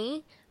 for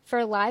me,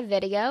 for live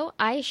video,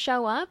 I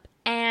show up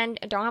and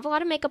don't have a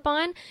lot of makeup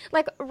on.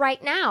 Like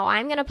right now,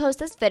 I'm going to post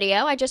this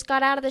video. I just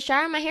got out of the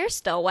shower, my hair's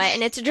still wet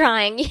and it's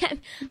drying. Yeah.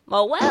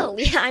 Well,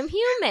 yeah, I'm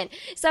human.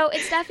 So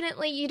it's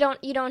definitely, you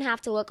don't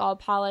have to look all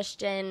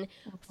polished and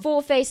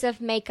full face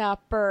of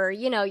makeup, or,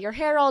 you know, your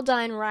hair all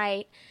done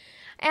right.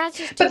 And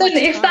just but then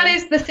if that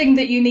is the thing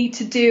that you need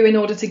to do in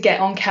order to get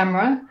on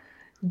camera,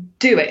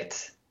 do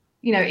it.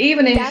 You know,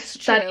 even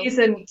if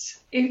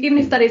even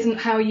if that isn't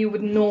how you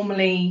would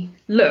normally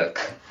look.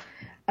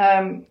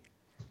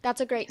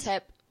 That's a great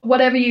tip.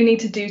 Whatever you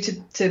need to do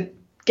to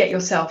get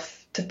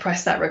yourself to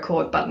press that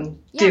record button,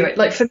 do it.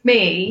 Like for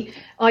me,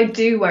 I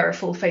do wear a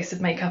full face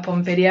of makeup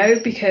on video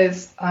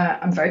because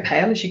I'm very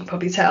pale, as you can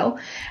probably tell.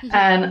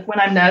 And when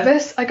I'm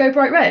nervous, I go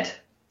bright red.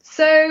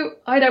 So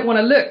I don't want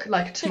to look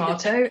like a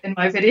tomato in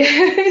my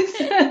videos.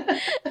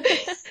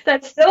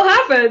 That still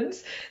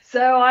happens. So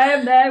I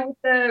am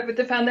there with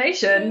the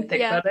foundation,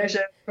 thick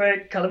foundation,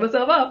 to colour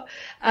myself up.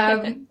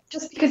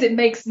 Just because it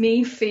makes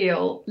me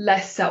feel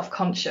less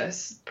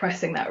self-conscious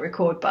pressing that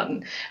record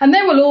button. And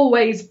there will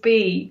always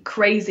be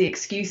crazy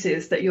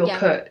excuses that you'll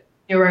put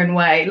your own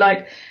way.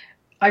 Like,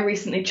 I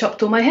recently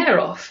chopped all my hair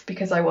off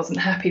because I wasn't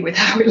happy with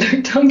how it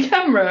looked on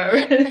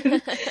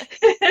camera.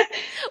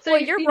 So,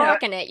 well, you're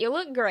rocking it. You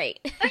look great.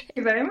 Thank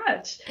you very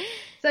much.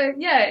 So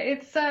yeah,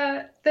 it's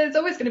there's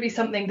always going to be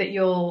something that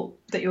you'll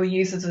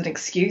use as an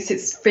excuse.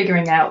 It's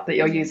figuring out that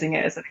you're using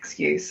it as an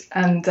excuse,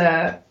 and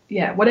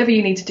whatever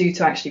you need to do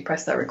to actually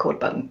press that record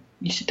button,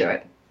 you should do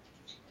it.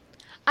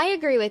 I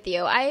agree with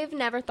you. I've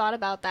never thought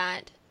about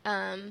that.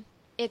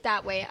 It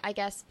that way, I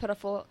guess.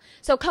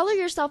 So color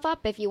yourself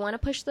up if you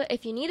want to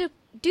if you need to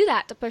do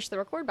that to push the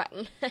record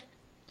button.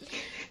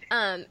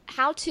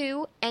 How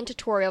to and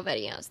tutorial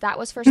videos. That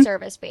was for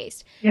service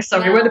based. Yeah,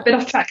 sorry, we're a bit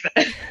off track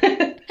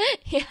there.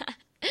 Yeah.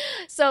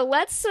 So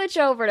let's switch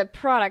over to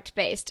product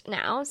based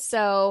now.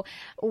 So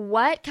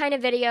what kind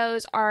of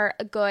videos are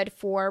good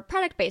for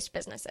product based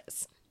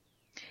businesses?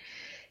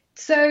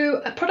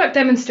 So a product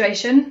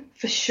demonstration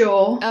for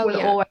sure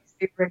will always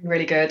be really,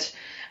 really good.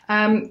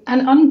 And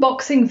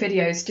unboxing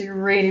videos do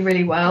really,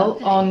 really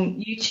well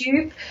on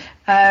YouTube,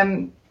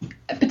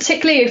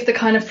 particularly if the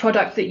kind of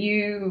product that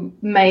you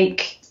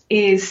make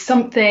is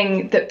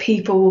something that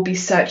people will be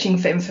searching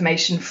for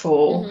information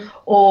for,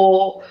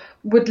 or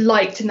would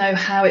like to know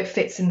how it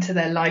fits into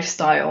their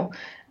lifestyle.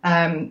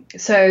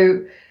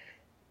 So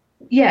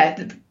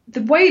yeah,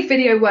 the way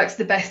video works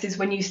the best is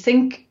when you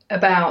think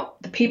about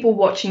the people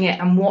watching it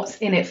and what's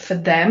in it for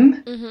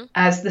them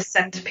as the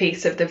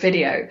centerpiece of the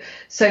video.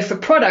 So for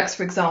products,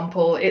 for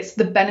example, it's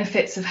the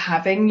benefits of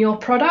having your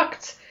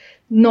product,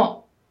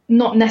 not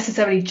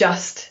necessarily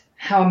just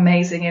how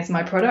amazing is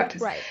my product.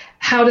 Right.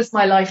 How does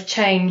my life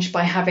change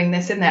by having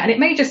this in there? And it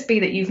may just be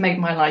that you've made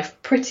my life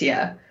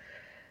prettier.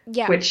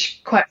 Yeah.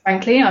 Which, quite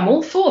frankly, I'm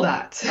all for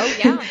that. Oh,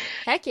 yeah.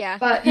 Heck yeah.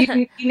 But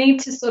you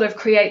need to sort of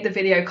create the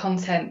video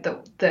content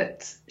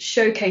that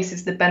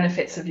showcases the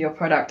benefits of your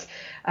product.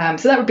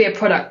 So that would be a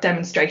product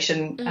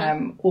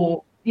demonstration,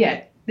 or,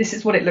 this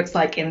is what it looks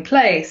like in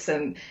place,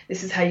 and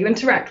this is how you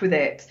interact with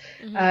it.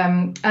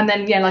 And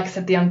then, like I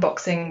said, the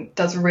unboxing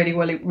does really,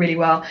 really, really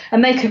well.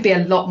 And they can be a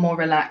lot more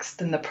relaxed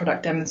than the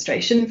product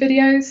demonstration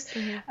videos.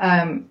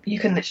 You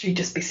can literally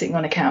just be sitting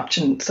on a couch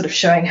and sort of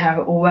showing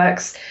how it all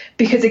works.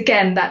 Because,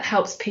 again, that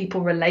helps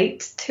people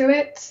relate to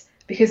it,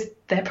 because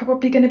they're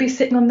probably going to be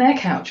sitting on their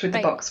couch with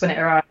the box when it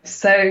arrives.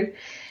 So,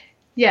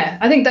 yeah,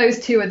 I think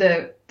those two are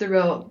the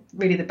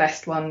really the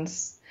best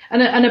ones.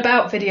 And an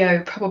about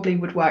video probably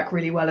would work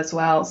really well as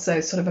well.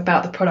 So sort of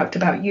about the product,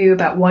 about you,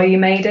 about why you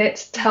made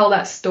it. Tell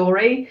that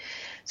story.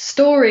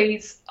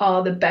 Stories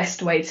are the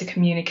best way to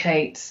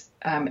communicate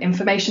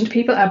information to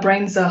people. Our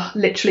brains are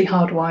literally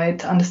hardwired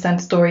to understand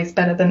stories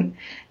better than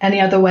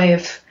any other way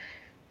of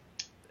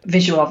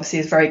visual, obviously,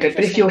 is very good.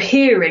 But if you're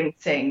hearing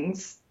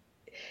things,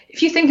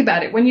 if you think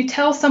about it, when you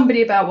tell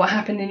somebody about what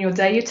happened in your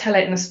day, you tell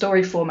it in a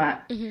story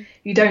format.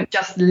 You don't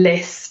just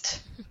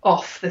list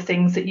off the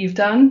things that you've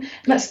done. And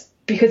that's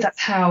because that's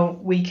how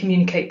we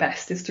communicate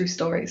best, is through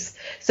stories.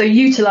 So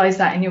utilize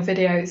that in your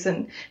videos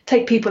and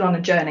take people on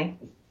a journey.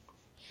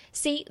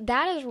 See,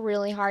 that is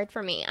really hard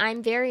for me.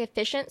 I'm very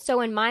efficient.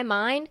 So in my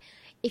mind,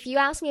 if you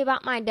ask me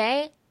about my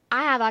day,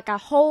 I have like a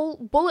whole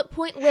bullet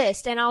point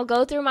list, and I'll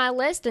go through my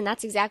list, and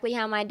that's exactly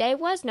how my day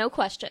was. No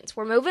questions.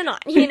 We're moving on.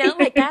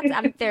 Like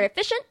I'm very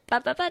efficient,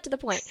 to the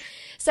point.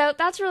 So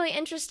that's really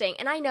interesting.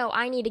 And I know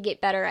I need to get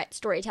better at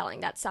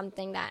storytelling. That's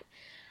something that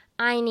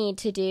I need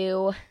to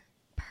do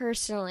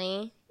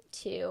personally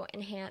to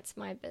enhance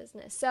my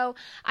business. So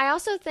I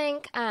also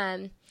think,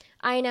 I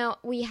know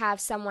we have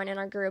someone in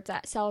our group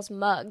that sells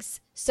mugs.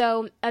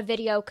 So a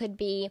video could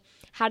be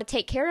how to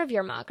take care of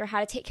your mug, or how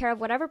to take care of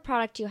whatever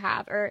product you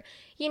have. Or,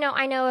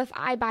 I know if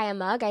I buy a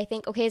mug, I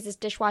think, okay, is this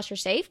dishwasher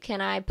safe?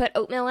 Can I put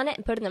oatmeal in it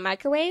and put it in the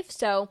microwave?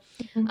 So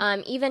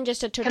even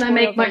just a tutorial. Can I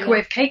make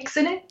microwave cakes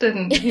in it?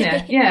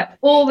 And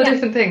all the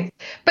different things.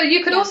 But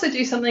you could also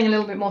do something a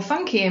little bit more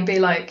funky and be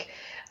like,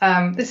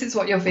 this is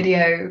what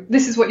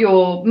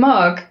your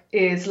mug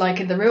is like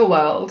in the real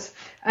world,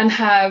 and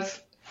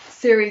have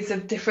series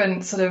of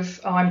different sort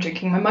of, oh, I'm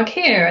drinking my mug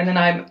here, and then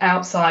I'm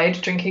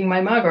outside drinking my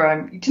mug,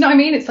 or do you know what I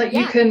mean? It's like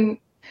you can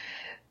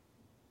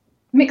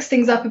mix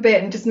things up a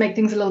bit and just make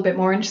things a little bit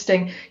more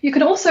interesting. You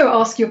can also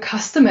ask your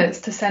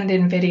customers to send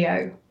in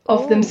video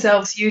of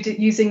themselves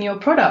using your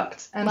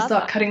product and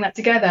start cutting that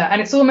together.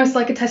 And it's almost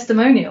like a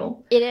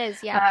testimonial. It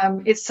is, yeah.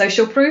 It's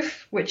social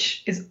proof,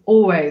 which is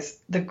always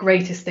the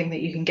greatest thing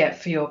that you can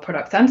get for your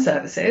products and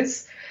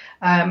services.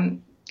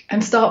 And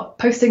start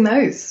posting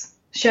those.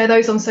 Share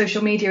those on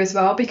social media as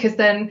well, because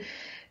then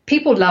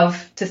people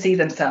love to see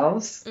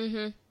themselves.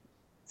 Mm-hmm.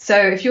 So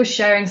if you're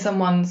sharing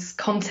someone's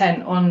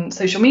content on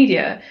social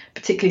media,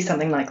 particularly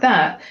something like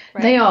that,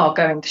 they are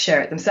going to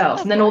share it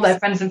themselves. And then all their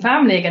friends and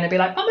family are going to be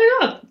like, oh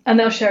my God, and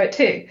they'll share it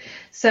too.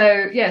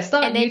 So yeah,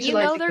 start and then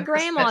utilizing their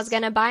grandma's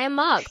going to buy a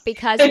mug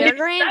because their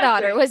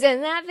granddaughter was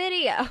in that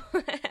video.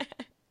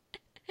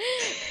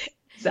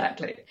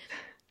 Exactly.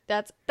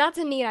 That's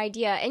a neat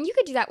idea. And you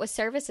could do that with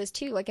services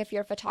too. Like if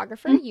you're a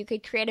photographer, you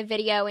could create a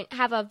video and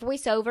have a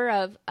voiceover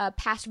of a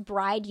past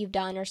bride you've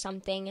done or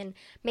something. And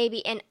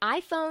maybe an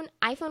iPhone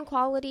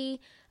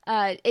quality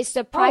is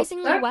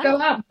surprisingly well. Don't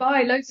go out and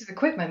buy loads of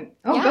equipment.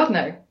 Oh, God,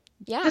 no.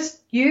 Yeah. Just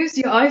use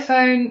your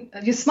iPhone,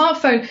 your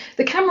smartphone.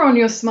 The camera on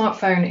your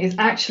smartphone is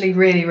actually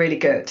really, really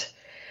good.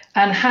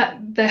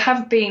 And there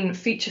have been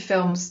feature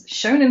films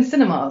shown in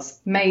cinemas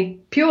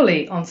made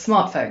purely on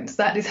smartphones.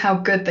 That is how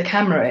good the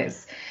camera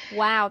is.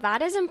 Wow,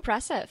 that is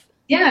impressive.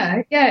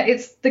 Yeah.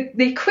 It's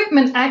the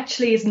equipment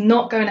actually is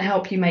not going to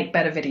help you make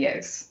better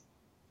videos.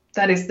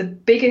 That is the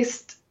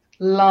biggest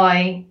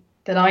lie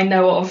that I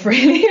know of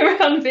really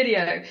around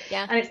video.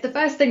 Yeah. And it's the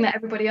first thing that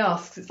everybody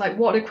asks. It's like,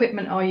 what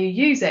equipment are you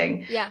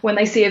using? Yeah. When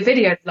they see a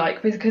video,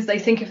 like, because they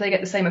think if they get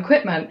the same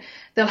equipment,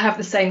 they'll have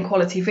the same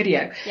quality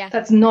video. Yeah.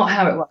 That's not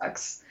how it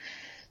works.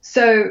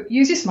 So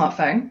use your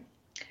smartphone,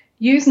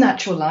 use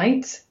natural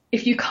light.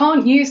 If you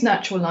can't use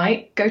natural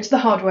light, go to the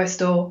hardware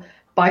store,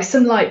 buy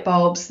some light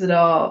bulbs that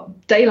are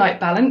daylight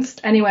balanced,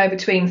 anywhere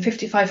between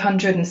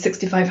 5,500 and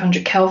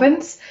 6,500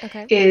 kelvins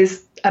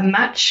is a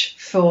match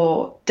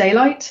for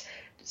daylight.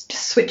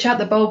 Just switch out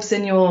the bulbs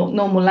in your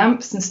normal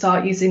lamps and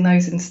start using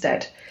those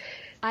instead.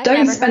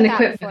 Don't spend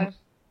equipment.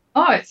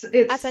 Oh,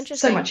 it's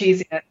so much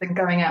easier than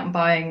going out and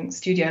buying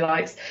studio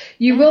lights.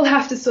 You will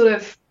have to sort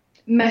of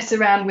mess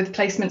around with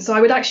placement. So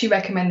I would actually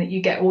recommend that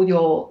you get all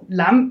your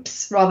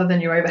lamps rather than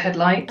your overhead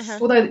lights,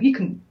 although you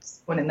can put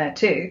one in there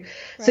too.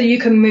 Right. So you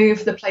can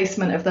move the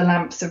placement of the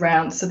lamps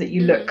around so that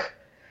you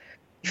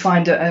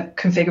find a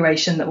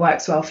configuration that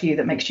works well for you,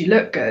 that makes you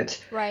look good.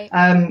 Right.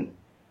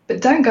 But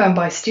don't go and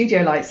buy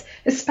studio lights,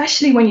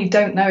 especially when you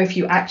don't know if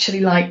you actually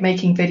like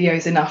making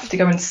videos enough to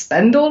go and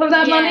spend all of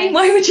that money.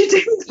 Why would you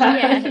do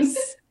that?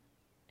 Yes.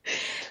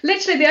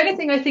 Literally, the only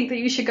thing I think that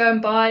you should go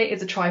and buy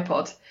is a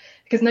tripod,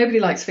 because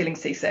nobody likes feeling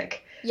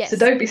seasick. Yes. So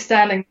don't be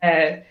standing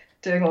there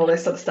doing all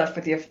this sort of stuff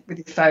with your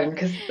phone,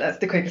 because that's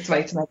the quickest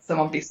way to make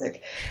someone be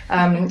sick.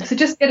 So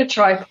just get a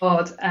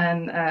tripod,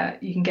 and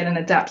you can get an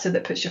adapter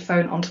that puts your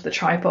phone onto the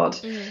tripod.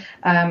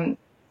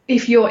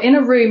 If you're in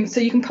a room,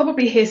 so you can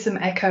probably hear some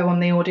echo on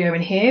the audio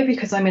in here,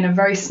 because I'm in a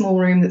very small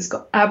room that's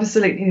got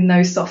absolutely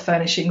no soft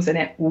furnishings in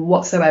it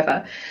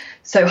whatsoever.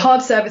 So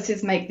hard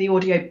surfaces make the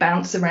audio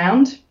bounce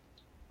around.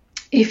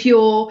 If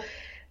you're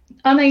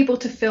unable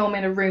to film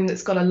in a room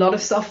that's got a lot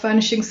of soft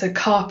furnishings, so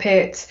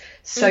carpet,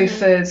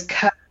 sofas,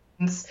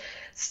 curtains,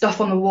 stuff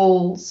on the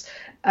walls,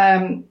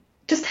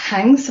 just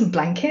hang some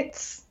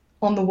blankets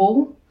on the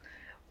wall.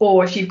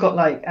 Or if you've got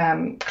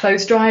like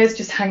clothes dryers,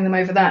 just hang them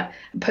over that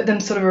and put them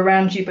sort of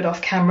around you but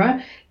off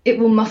camera. It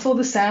will muffle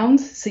the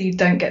sound so you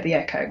don't get the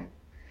echo.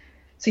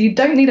 So you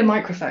don't need a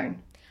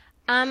microphone.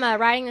 I'm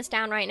writing this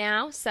down right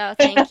now, so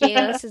thank you.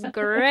 This is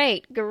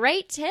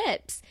great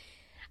tips.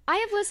 I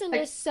have listened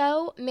to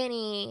so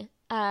many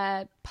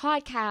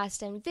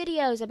podcasts and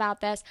videos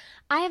about this.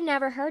 I have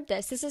never heard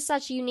this. This is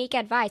such unique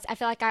advice. I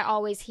feel like I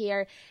always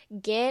hear,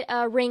 get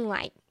a ring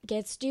light,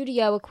 get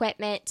studio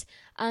equipment,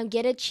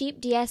 get a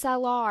cheap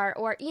DSLR,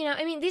 or,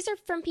 these are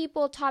from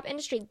people top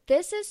industry.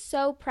 This is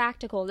so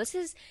practical. This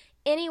is,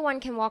 anyone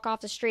can walk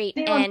off the street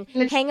and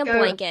hang a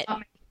blanket.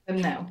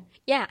 Now.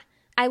 Yeah,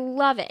 I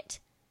love it.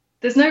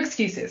 There's no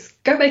excuses.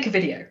 Go make a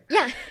video.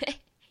 Yeah.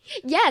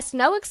 Yes,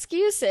 no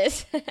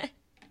excuses.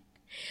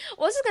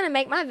 Well, this is going to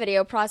make my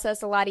video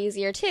process a lot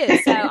easier too.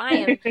 So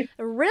I am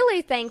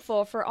really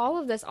thankful for all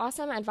of this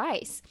awesome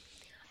advice.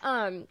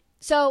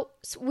 So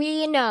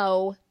we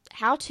know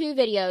how-to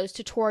videos,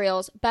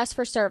 tutorials, best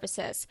for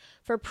services,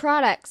 for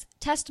products,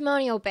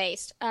 testimonial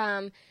based.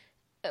 Well,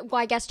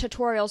 I guess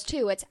tutorials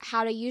too. It's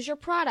how to use your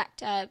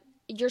product,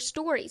 your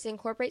stories,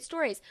 incorporate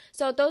stories.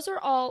 So those are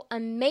all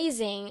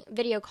amazing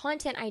video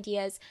content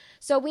ideas.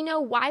 So we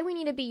know why we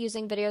need to be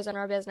using videos in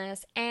our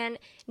business. And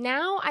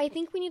now I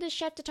think we need to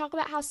shift to talk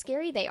about how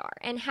scary they are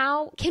and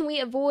how can we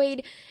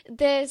avoid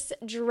this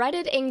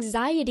dreaded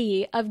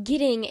anxiety of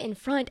getting in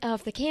front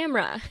of the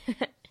camera.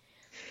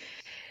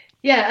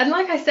 Yeah, and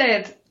like I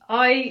said,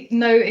 I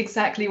know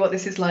exactly what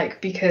this is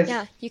like, because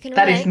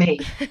that is me.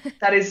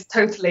 That is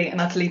totally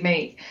and utterly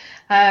me.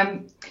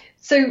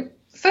 So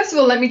first of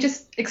all, let me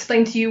just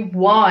explain to you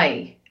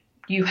why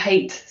you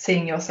hate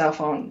seeing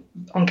yourself on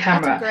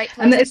camera. That's a great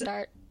place to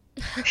start.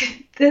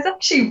 There's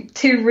actually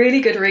two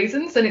really good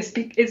reasons, and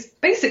it's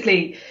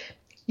basically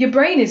your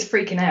brain is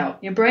freaking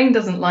out. Your brain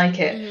doesn't like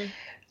it. Mm-hmm.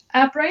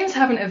 Our brains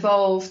haven't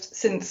evolved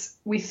since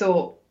we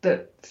thought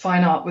that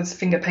fine art was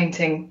finger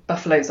painting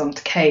buffaloes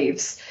onto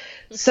caves.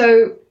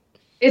 So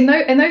in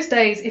those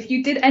days, if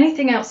you did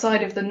anything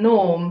outside of the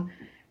norm,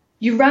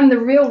 you ran the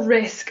real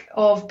risk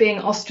of being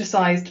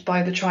ostracized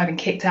by the tribe and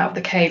kicked out of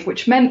the cave,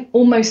 which meant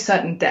almost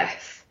certain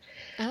death.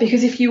 Oh.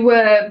 Because if you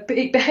were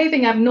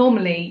behaving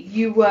abnormally,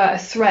 you were a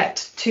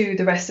threat to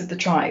the rest of the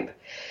tribe.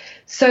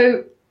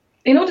 So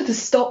in order to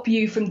stop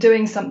you from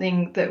doing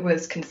something that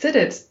was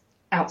considered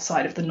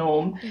outside of the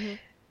norm, mm-hmm.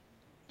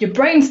 your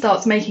brain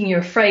starts making you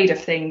afraid of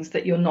things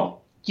that you're not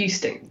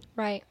used to.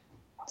 Right.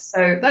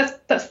 So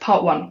that's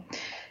part one.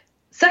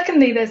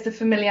 Secondly, there's the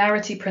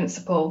familiarity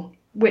principle,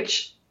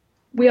 which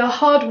we are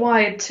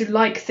hardwired to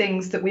like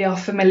things that we are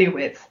familiar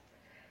with.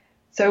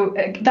 So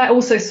that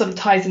also sort of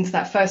ties into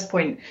that first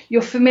point.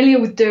 You're familiar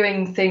with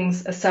doing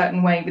things a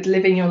certain way, with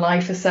living your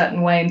life a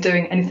certain way, and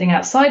doing anything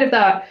outside of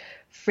that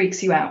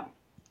freaks you out.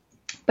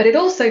 But it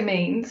also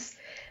means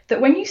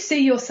that when you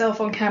see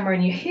yourself on camera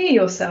and you hear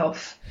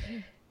yourself,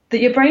 that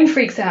your brain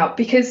freaks out,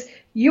 because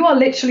you are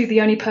literally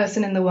the only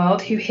person in the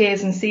world who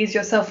hears and sees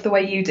yourself the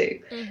way you do.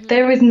 Mm-hmm.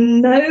 There is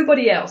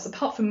nobody else,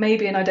 apart from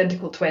maybe an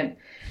identical twin,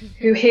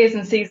 who hears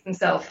and sees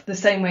themselves the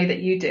same way that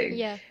you do.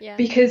 Yeah.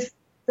 Because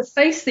the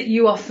face that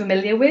you are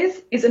familiar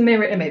with is a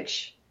mirror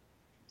image.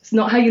 It's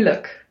not how you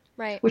look.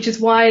 Right. Which is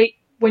why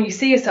when you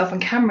see yourself on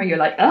camera, you're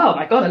like, oh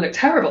my God, I look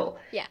terrible.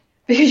 Yeah.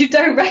 Because you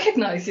don't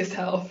recognize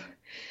yourself.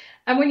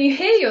 And when you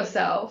hear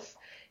yourself,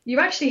 you're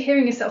actually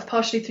hearing yourself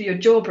partially through your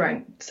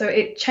jawbone. So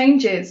it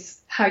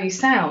changes how you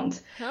sound.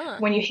 Huh.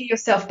 When you hear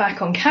yourself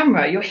back on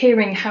camera, you're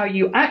hearing how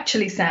you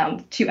actually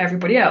sound to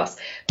everybody else.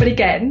 But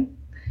again,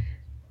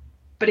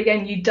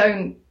 you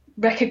don't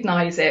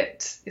recognize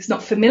it. It's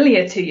not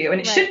familiar to you. And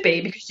it should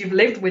be, because you've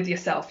lived with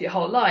yourself your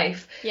whole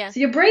life. Yeah. So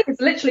your brain is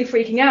literally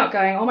freaking out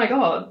going, oh my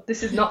God,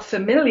 this is not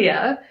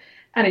familiar.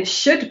 And it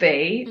should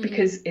be,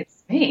 because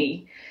it's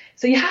me.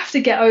 So you have to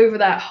get over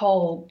that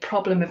whole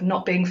problem of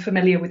not being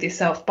familiar with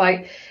yourself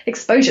by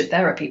exposure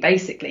therapy,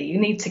 basically. You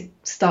need to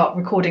start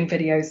recording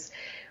videos,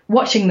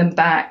 watching them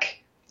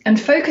back, and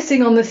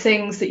focusing on the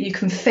things that you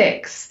can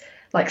fix,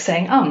 like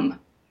saying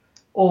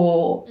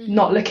or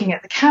not looking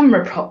at the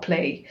camera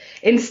properly.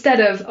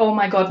 Instead of, oh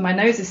my God, my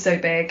nose is so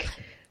big,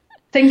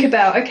 think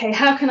about, okay,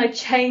 how can I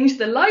change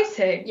the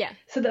lighting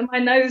so that my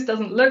nose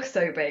doesn't look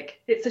so big?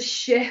 It's a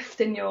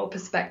shift in your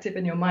perspective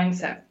and your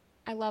mindset.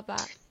 I love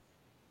that.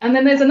 And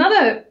then there's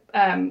another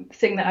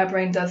thing that our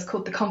brain does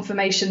called the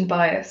confirmation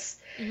bias,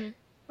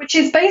 which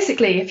is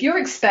basically, if you're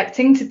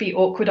expecting to be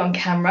awkward on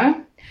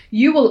camera,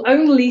 you will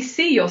only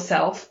see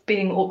yourself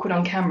being awkward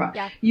on camera.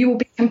 Yeah. You will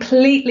be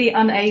completely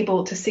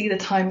unable to see the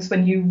times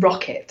when you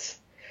rock it.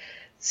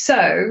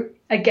 So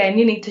again,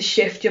 you need to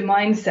shift your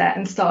mindset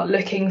and start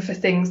looking for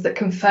things that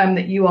confirm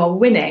that you are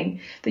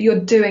winning, that you're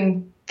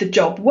doing the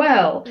job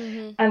well,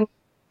 and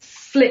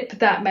flip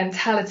that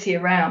mentality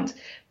around.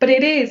 But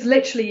it is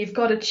literally, you've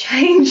got to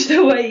change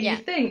the way you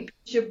think.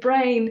 Your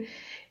brain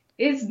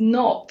is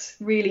not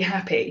really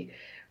happy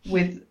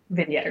with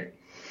video.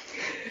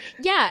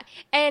 Yeah,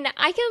 and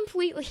I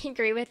completely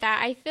agree with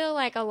that. I feel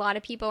like a lot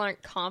of people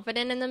aren't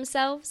confident in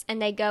themselves,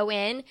 and they go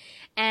in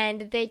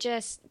and they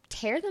just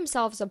tear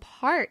themselves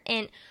apart.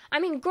 And I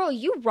mean, girl,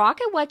 you rock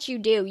at what you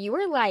do. You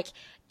are like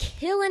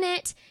killing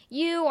it.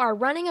 You are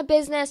running a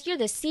business. You're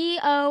the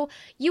CEO.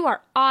 You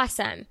are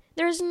awesome.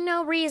 There's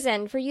no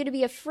reason for you to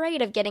be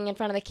afraid of getting in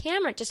front of the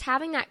camera, just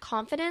having that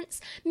confidence.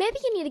 Maybe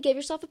you need to give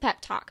yourself a pep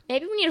talk.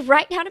 Maybe we need to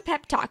write down a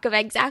pep talk of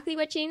exactly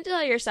what you need to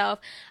tell yourself.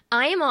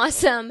 I am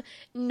awesome.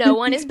 No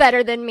one is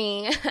better than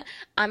me.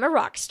 I'm a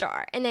rock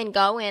star. And then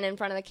go in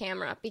front of the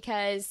camera,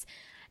 because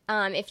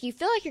if you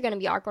feel like you're going to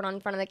be awkward in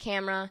front of the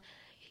camera,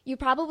 you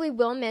probably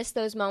will miss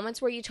those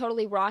moments where you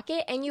totally rock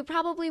it, and you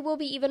probably will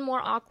be even more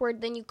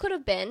awkward than you could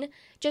have been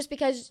just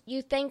because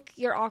you think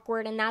you're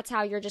awkward and that's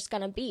how you're just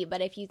going to be.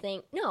 But if you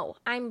think, no,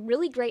 I'm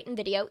really great in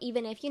video,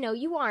 even if you know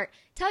you aren't,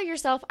 tell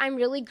yourself I'm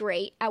really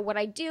great at what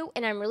I do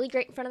and I'm really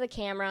great in front of the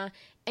camera,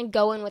 and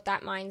go in with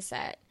that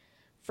mindset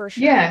for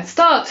sure. Yeah,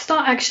 start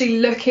actually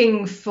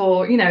looking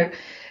for,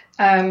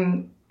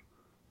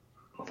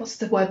 what's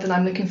the word that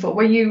I'm looking for?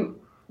 Where you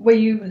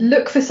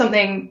look for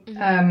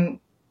something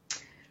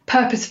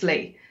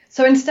purposefully.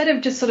 So instead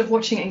of just sort of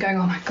watching it and going,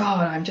 oh my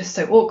God, I'm just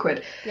so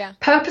awkward,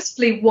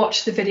 purposefully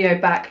watch the video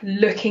back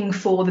looking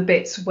for the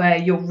bits where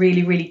you're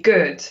really, really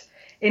good,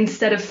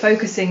 instead of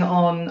focusing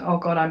on, oh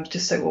God, I'm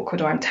just so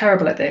awkward, or I'm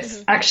terrible at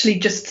this. Actually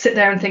just sit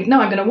there and think,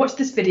 no, I'm going to watch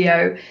this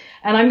video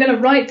and I'm going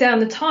to write down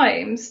the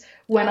times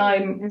when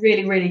I'm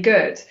really, really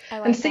good,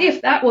 and see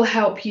if that will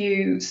help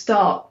you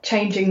start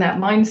changing that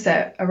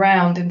mindset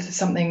around into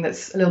something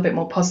that's a little bit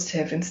more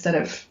positive, instead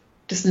of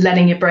just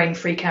letting your brain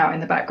freak out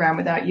in the background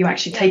without you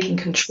actually taking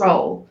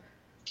control.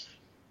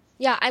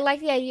 Yeah, I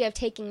like the idea of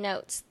taking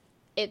notes.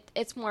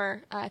 it's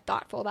more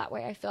thoughtful that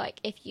way. I feel like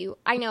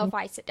I know if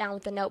I sit down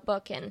with a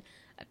notebook and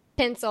a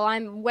pencil,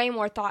 I'm way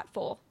more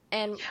thoughtful.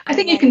 And I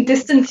think you can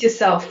distance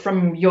yourself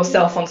from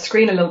yourself on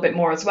screen a little bit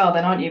more as well,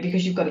 then, aren't you?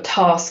 Because you've got a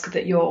task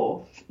that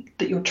you're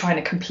trying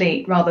to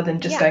complete, rather than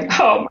just going,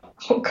 oh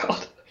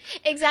God.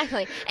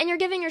 Exactly. And you're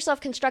giving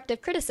yourself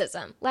constructive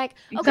criticism. Like,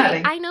 exactly.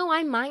 Okay, I know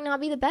I might not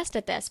be the best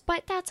at this,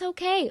 but that's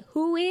okay.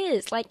 Who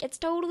is? Like, it's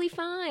totally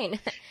fine.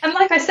 And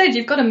like I said,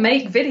 you've got to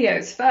make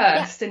videos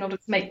first in order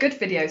to make good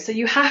videos. So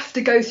you have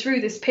to go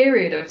through this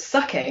period of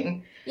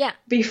sucking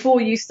before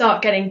you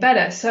start getting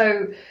better.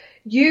 So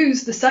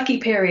use the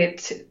sucky period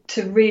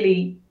to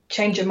really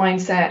change your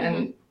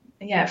mindset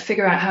and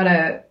figure out how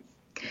to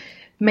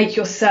make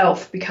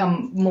yourself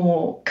become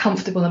more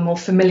comfortable and more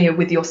familiar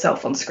with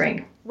yourself on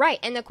screen. Right.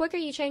 And the quicker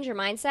you change your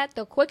mindset,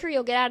 the quicker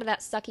you'll get out of that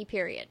sucky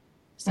period.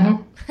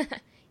 So,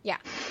 yeah,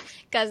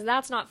 because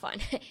that's not fun.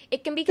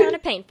 It can be kind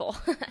of painful.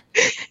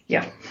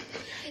 Yeah.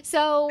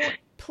 So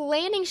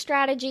planning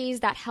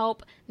strategies that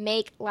help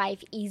make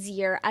life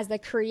easier. As the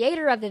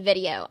creator of the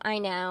video, I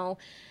know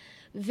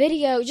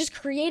just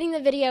creating the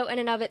video in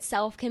and of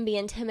itself can be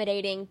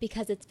intimidating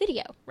because it's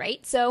video,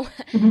 right? So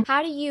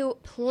how do you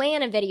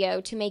plan a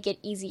video to make it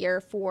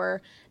easier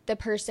for the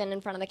person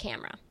in front of the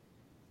camera?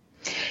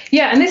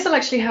 Yeah, and this will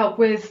actually help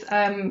with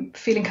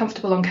feeling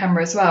comfortable on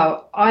camera as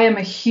well. I am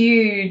a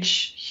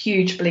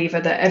huge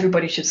believer that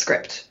everybody should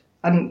script.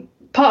 And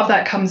part of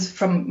that comes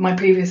from my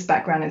previous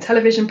background in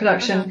television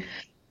production.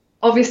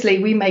 Obviously,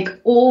 we make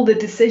all the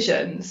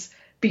decisions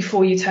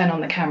before you turn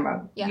on the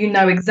camera. Yeah. You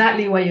know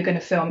exactly where you're going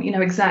to film. You know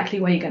exactly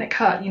where you're going to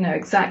cut. You know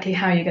exactly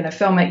how you're going to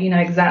film it. You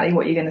know exactly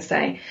what you're going to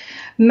say.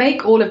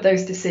 Make all of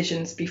those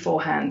decisions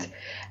beforehand,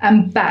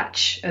 and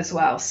batch as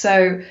well.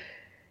 So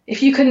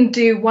if you can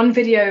do one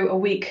video a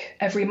week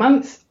every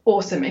month,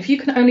 awesome. If you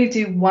can only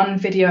do one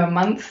video a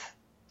month,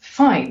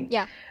 fine.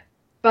 Yeah.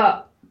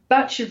 But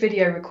batch your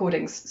video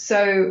recordings.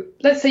 So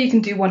let's say you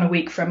can do one a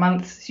week for a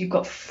month. So you've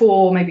got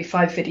 4, maybe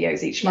 5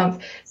 videos each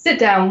month. Sit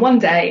down one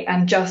day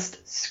and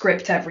just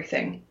script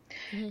everything.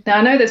 Now,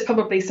 I know there's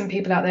probably some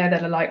people out there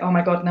that are like, oh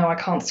my God, no, I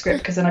can't script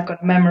because then I've got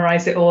to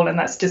memorize it all and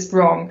that's just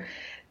wrong.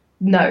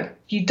 No,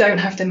 you don't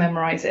have to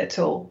memorize it at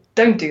all.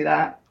 Don't do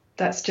that.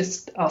 That's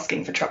just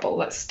asking for trouble.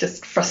 That's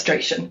just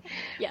frustration.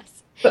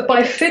 Yes. But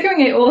by figuring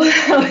it all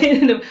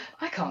out,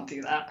 I can't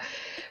do that.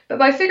 But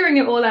by figuring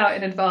it all out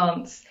in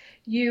advance,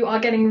 you are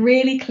getting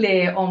really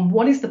clear on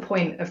what is the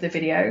point of the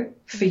video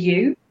for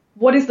you,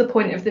 what is the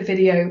point of the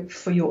video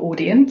for your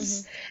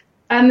audience,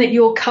 and that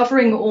you're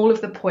covering all of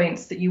the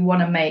points that you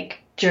want to make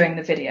during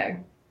the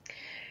video.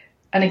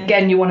 And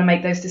again, you want to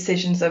make those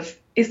decisions of,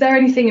 is there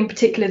anything in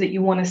particular that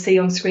you want to see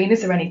on screen?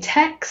 Is there any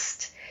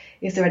text?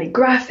 Is there any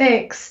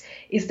graphics?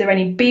 Is there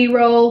any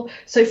B-roll?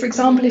 So, for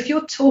example, if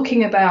you're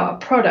talking about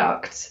a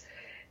product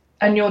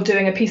and you're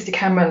doing a piece to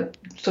camera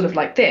sort of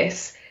like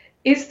this,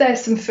 is there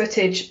some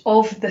footage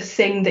of the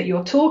thing that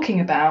you're talking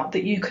about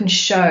that you can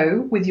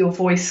show with your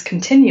voice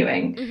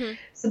continuing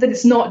so that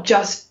it's not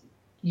just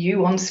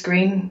you on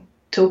screen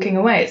talking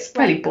away? It's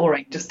really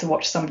boring just to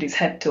watch somebody's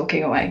head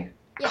talking away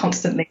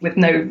constantly with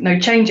no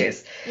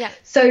changes. Yeah.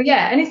 So,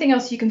 yeah, anything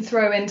else you can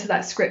throw into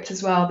that script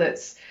as well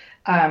that's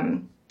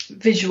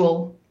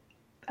visual,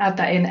 add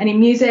that in. Any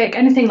music,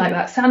 anything like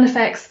that, sound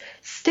effects,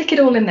 stick it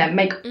all in there.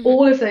 Make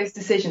all of those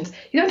decisions.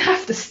 You don't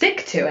have to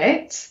stick to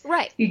it.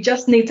 Right. You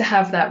just need to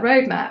have that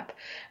roadmap.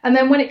 And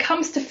then when it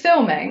comes to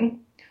filming,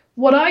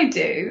 what I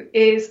do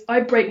is I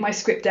break my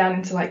script down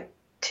into like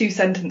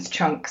 2-sentence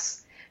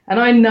chunks. And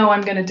I know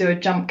I'm going to do a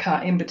jump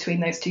cut in between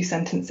those 2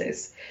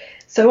 sentences.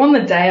 So on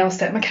the day, I'll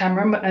set my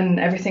camera and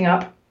everything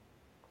up,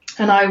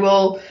 and I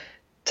will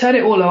turn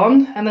it all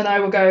on, and then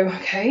I will go,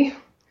 okay,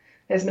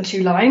 there's my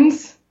 2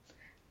 lines,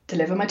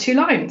 deliver my 2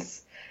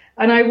 lines.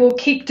 And I will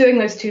keep doing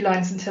those 2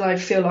 lines until I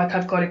feel like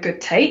I've got a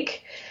good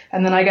take.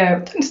 And then I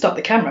go, don't stop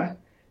the camera.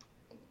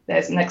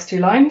 There's the next 2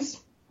 lines.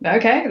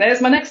 Okay,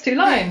 there's my next 2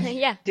 lines.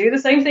 Do the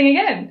same thing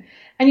again.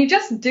 And you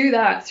just do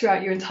that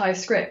throughout your entire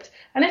script.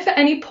 And if at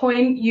any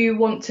point you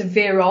want to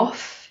veer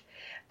off,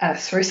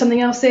 throw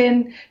something else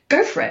in,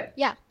 go for it.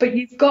 Yeah. But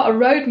you've got a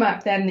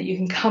roadmap then that you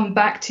can come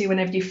back to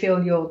whenever you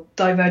feel you're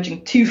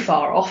diverging too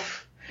far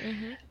off.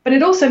 But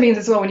it also means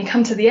as well, when you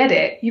come to the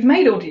edit, you've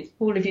made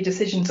all of your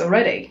decisions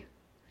already.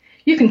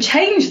 You can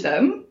change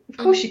them, of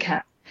course you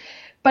can,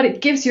 but it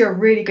gives you a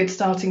really good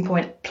starting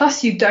point.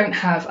 Plus, you don't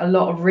have a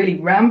lot of really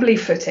rambly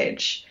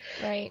footage.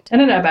 Right. I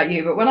don't know about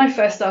you, but when I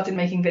first started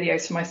making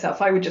videos for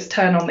myself, I would just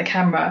turn on the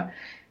camera.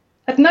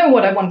 I'd know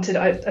what I wanted,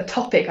 a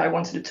topic I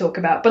wanted to talk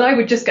about, but I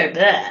would just go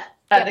bleh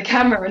at the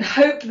camera and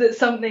hope that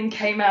something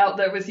came out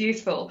that was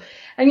useful.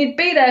 And you'd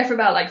be there for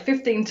about like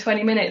 15,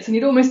 20 minutes, and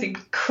you'd almost be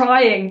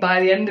crying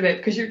by the end of it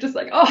because you're just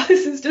like, oh,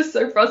 this is just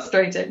so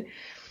frustrating.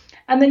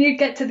 And then you'd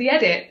get to the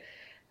edit,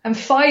 and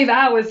 5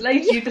 hours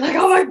later, you'd be like,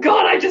 oh my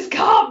God, I just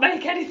can't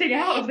make anything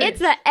out of it. It's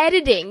the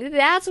editing.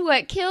 That's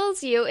what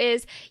kills you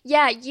is,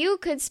 you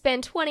could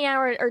spend 20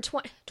 hours, or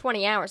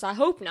 20 hours, I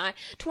hope not,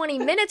 20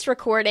 minutes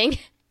recording,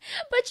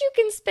 but you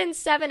can spend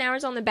 7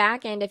 hours on the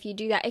back end if you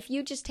do that. If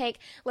you just take,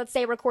 let's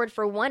say, record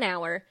for 1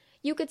 hour,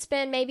 you could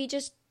spend maybe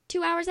just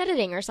 2 hours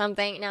editing or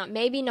something. Now,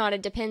 maybe not.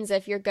 It depends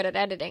if you're good at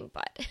editing,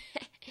 but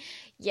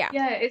yeah.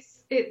 Yeah,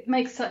 it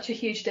makes such a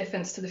huge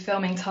difference to the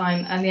filming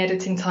time and the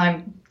editing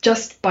time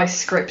just by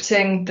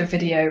scripting the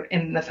video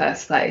in the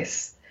first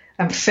place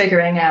and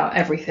figuring out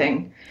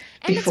everything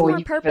and before it's more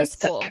you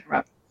purposeful. set the camera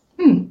up.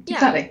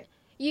 Exactly.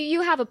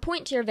 You have a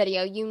point to your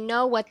video. You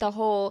know what the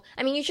whole...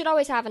 I mean, you should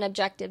always have an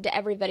objective to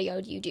every video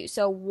you do.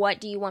 So what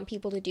do you want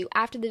people to do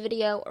after the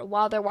video or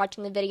while they're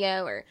watching the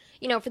video? Or,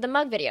 you know, for the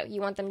mug video,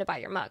 you want them to buy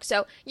your mug.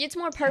 So it's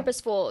more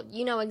purposeful.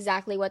 You know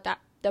exactly what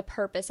the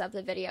purpose of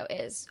the video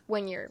is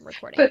when you're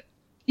recording. But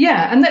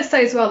yeah, and let's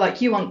say as well,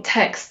 like you want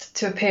text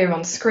to appear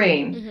on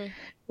screen. Mm-hmm.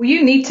 Well,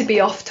 you need to be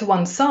off to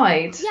one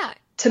side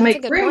to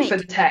make room for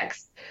the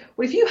text.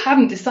 Well, if you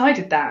haven't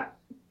decided that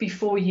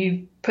before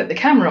you put the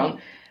camera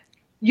on,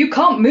 you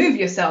can't move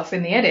yourself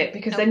in the edit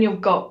because then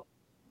you've got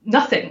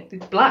nothing.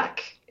 It's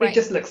black. Right. It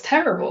just looks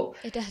terrible.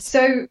 It does.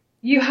 So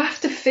you have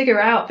to figure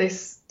out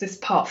this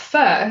part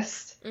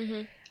first.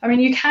 Mm-hmm. I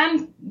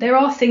mean, there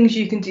are things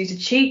you can do to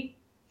cheat,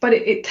 but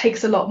it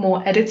takes a lot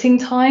more editing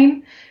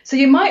time. So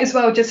you might as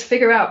well just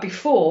figure out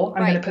before,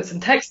 I'm going to put some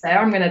text there.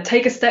 I'm going to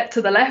take a step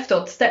to the left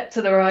or step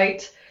to the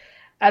right,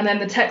 and then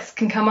the text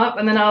can come up,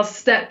 and then I'll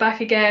step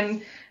back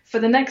again for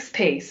the next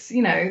piece.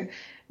 You know,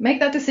 make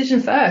that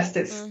decision first.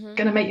 It's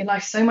going to make your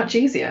life so much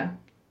easier.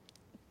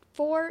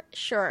 For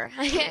sure.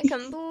 I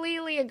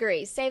completely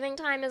agree. Saving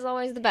time is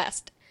always the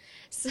best.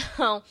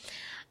 So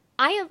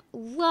I have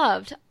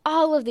loved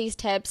all of these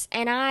tips,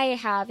 and I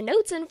have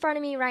notes in front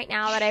of me right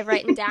now that I've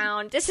written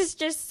down. This is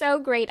just so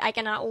great. I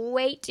cannot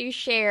wait to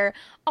share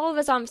all of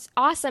this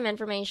awesome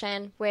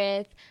information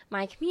with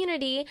my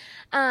community.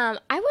 I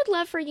would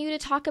love for you to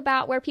talk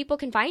about where people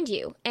can find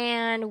you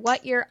and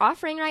what you're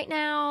offering right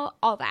now,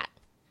 all that.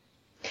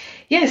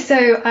 Yeah,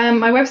 so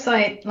my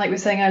website, like we were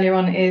saying earlier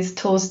on, is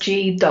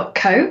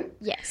torsg.co.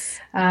 Yes.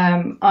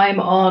 I'm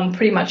on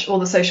pretty much all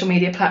the social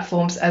media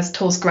platforms as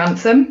Tors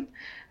Grantham.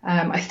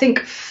 I think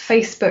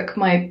Facebook,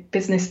 my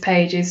business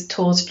page is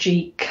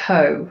Torsg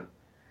Co.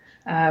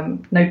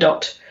 No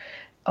dot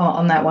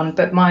on that one,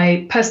 but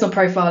my personal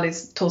profile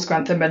is Tors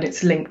Grantham, and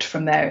it's linked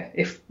from there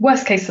if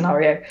worst case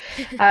scenario.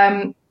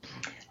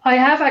 I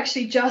have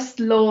actually just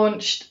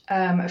launched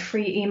a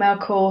free email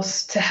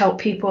course to help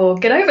people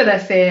get over their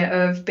fear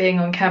of being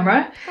on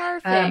camera.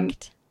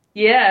 Perfect.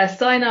 Yeah,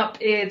 sign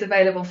up is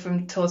available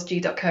from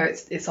torsg.co.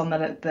 It's on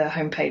the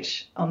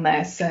homepage on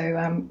there.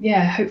 So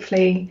yeah,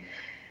 hopefully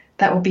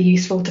that will be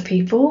useful to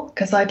people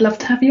because I'd love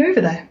to have you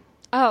over there.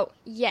 Oh,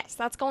 yes,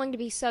 that's going to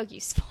be so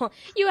useful.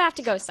 You have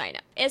to go sign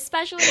up,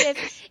 especially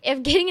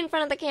if getting in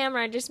front of the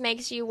camera just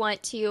makes you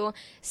want to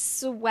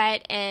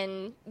sweat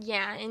and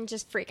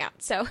just freak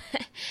out. So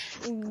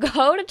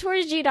go to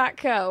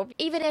torsg.co.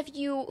 Even if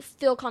you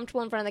feel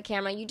comfortable in front of the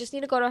camera, you just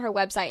need to go to her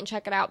website and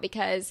check it out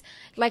because,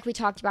 like we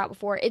talked about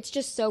before, it's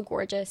just so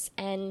gorgeous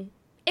and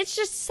it's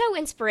just so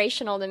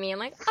inspirational to me. I'm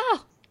like,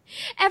 oh,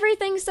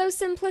 everything's so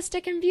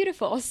simplistic and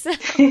beautiful. So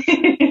go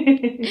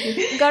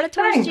to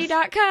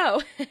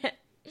torsg.co.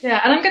 Yeah,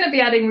 and I'm going to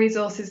be adding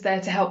resources there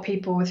to help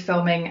people with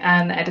filming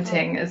and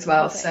editing as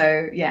well. Perfect.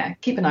 So yeah,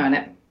 keep an eye on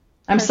it.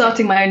 I'm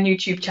starting my own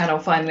YouTube channel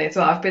finally as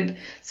well. I've been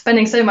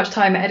spending so much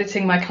time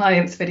editing my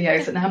clients'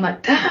 videos, and now I'm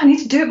like, damn, I need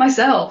to do it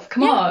myself.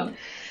 Come on.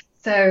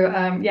 So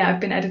I've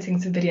been editing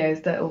some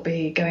videos that will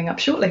be going up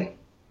shortly.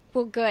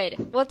 Well,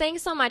 good. Well,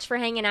 thanks so much for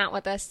hanging out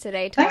with us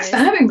today, Tors. Thanks for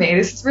having me.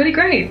 This is really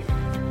great.